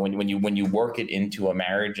it, when you work it into a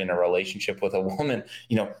marriage and a relationship with a woman,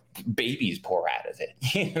 babies pour out of it.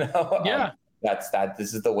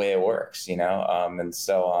 This is the way it works, and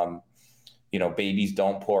so, babies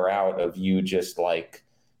don't pour out of you just like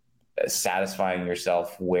satisfying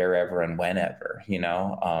yourself wherever and whenever,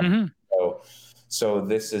 so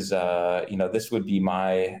this is, this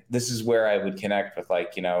is where I would connect with,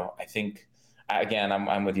 like, I think, again,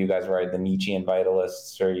 I'm with you guys, right? The Nietzschean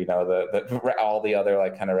vitalists, or, the all the other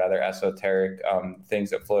like kind of rather esoteric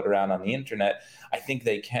things that float around on the internet. I think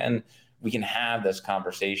we can have this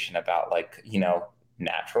conversation about like,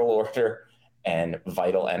 natural order and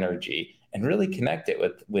vital energy, and really connect it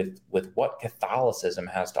with what Catholicism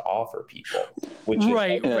has to offer people, which is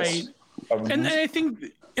right. And I think,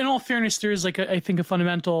 in all fairness, there is like I think a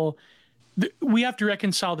fundamental. We have to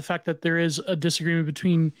reconcile the fact that there is a disagreement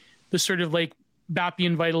between the sort of like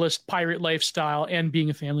Bappian vitalist pirate lifestyle and being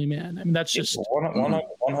a family man. I mean, that's just 100%.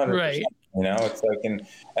 Right. It's like, and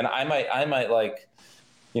I might like,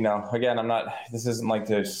 again, I'm not. This isn't like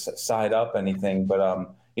to side up anything, but I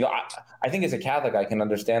think as a Catholic, I can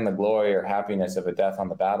understand the glory or happiness of a death on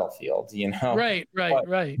the battlefield. Right.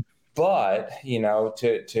 But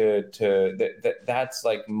that's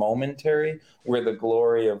like momentary. Where the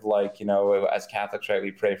glory of like, as Catholics, right,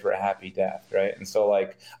 we pray for a happy death, right? And so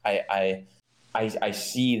like I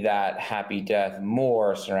see that happy death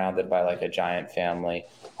more surrounded by like a giant family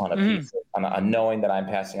on a piece, on knowing that I'm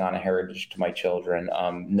passing on a heritage to my children,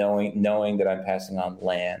 knowing that I'm passing on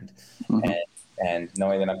land, and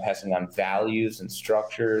knowing that I'm passing on values and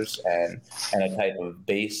structures and a type of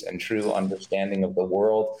base and true understanding of the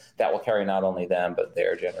world that will carry not only them, but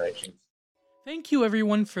their generations. Thank you,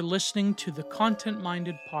 everyone, for listening to the Content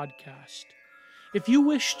Minded podcast. If you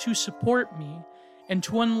wish to support me and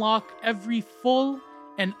to unlock every full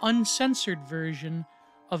and uncensored version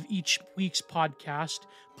of each week's podcast,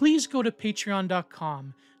 please go to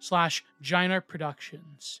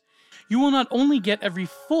patreon.com/GiantArtProductions. You will not only get every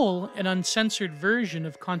full and uncensored version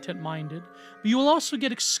of Content Minded, but you will also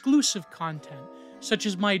get exclusive content, such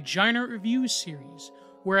as my Giant Art Reviews series,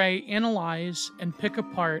 where I analyze and pick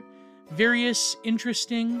apart various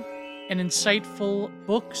interesting and insightful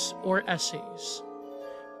books or essays.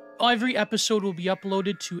 Every episode will be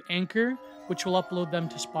uploaded to Anchor, which will upload them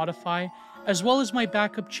to Spotify, as well as my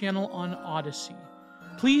backup channel on Odyssey.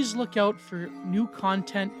 Please look out for new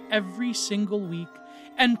content every single week,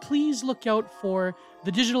 and please look out for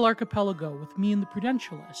The Digital Archipelago with me and the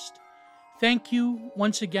Prudentialist. Thank you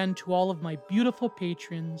once again to all of my beautiful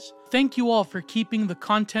patrons. Thank you all for keeping the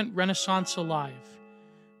content renaissance alive.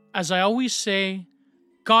 As I always say,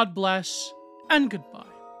 God bless and goodbye.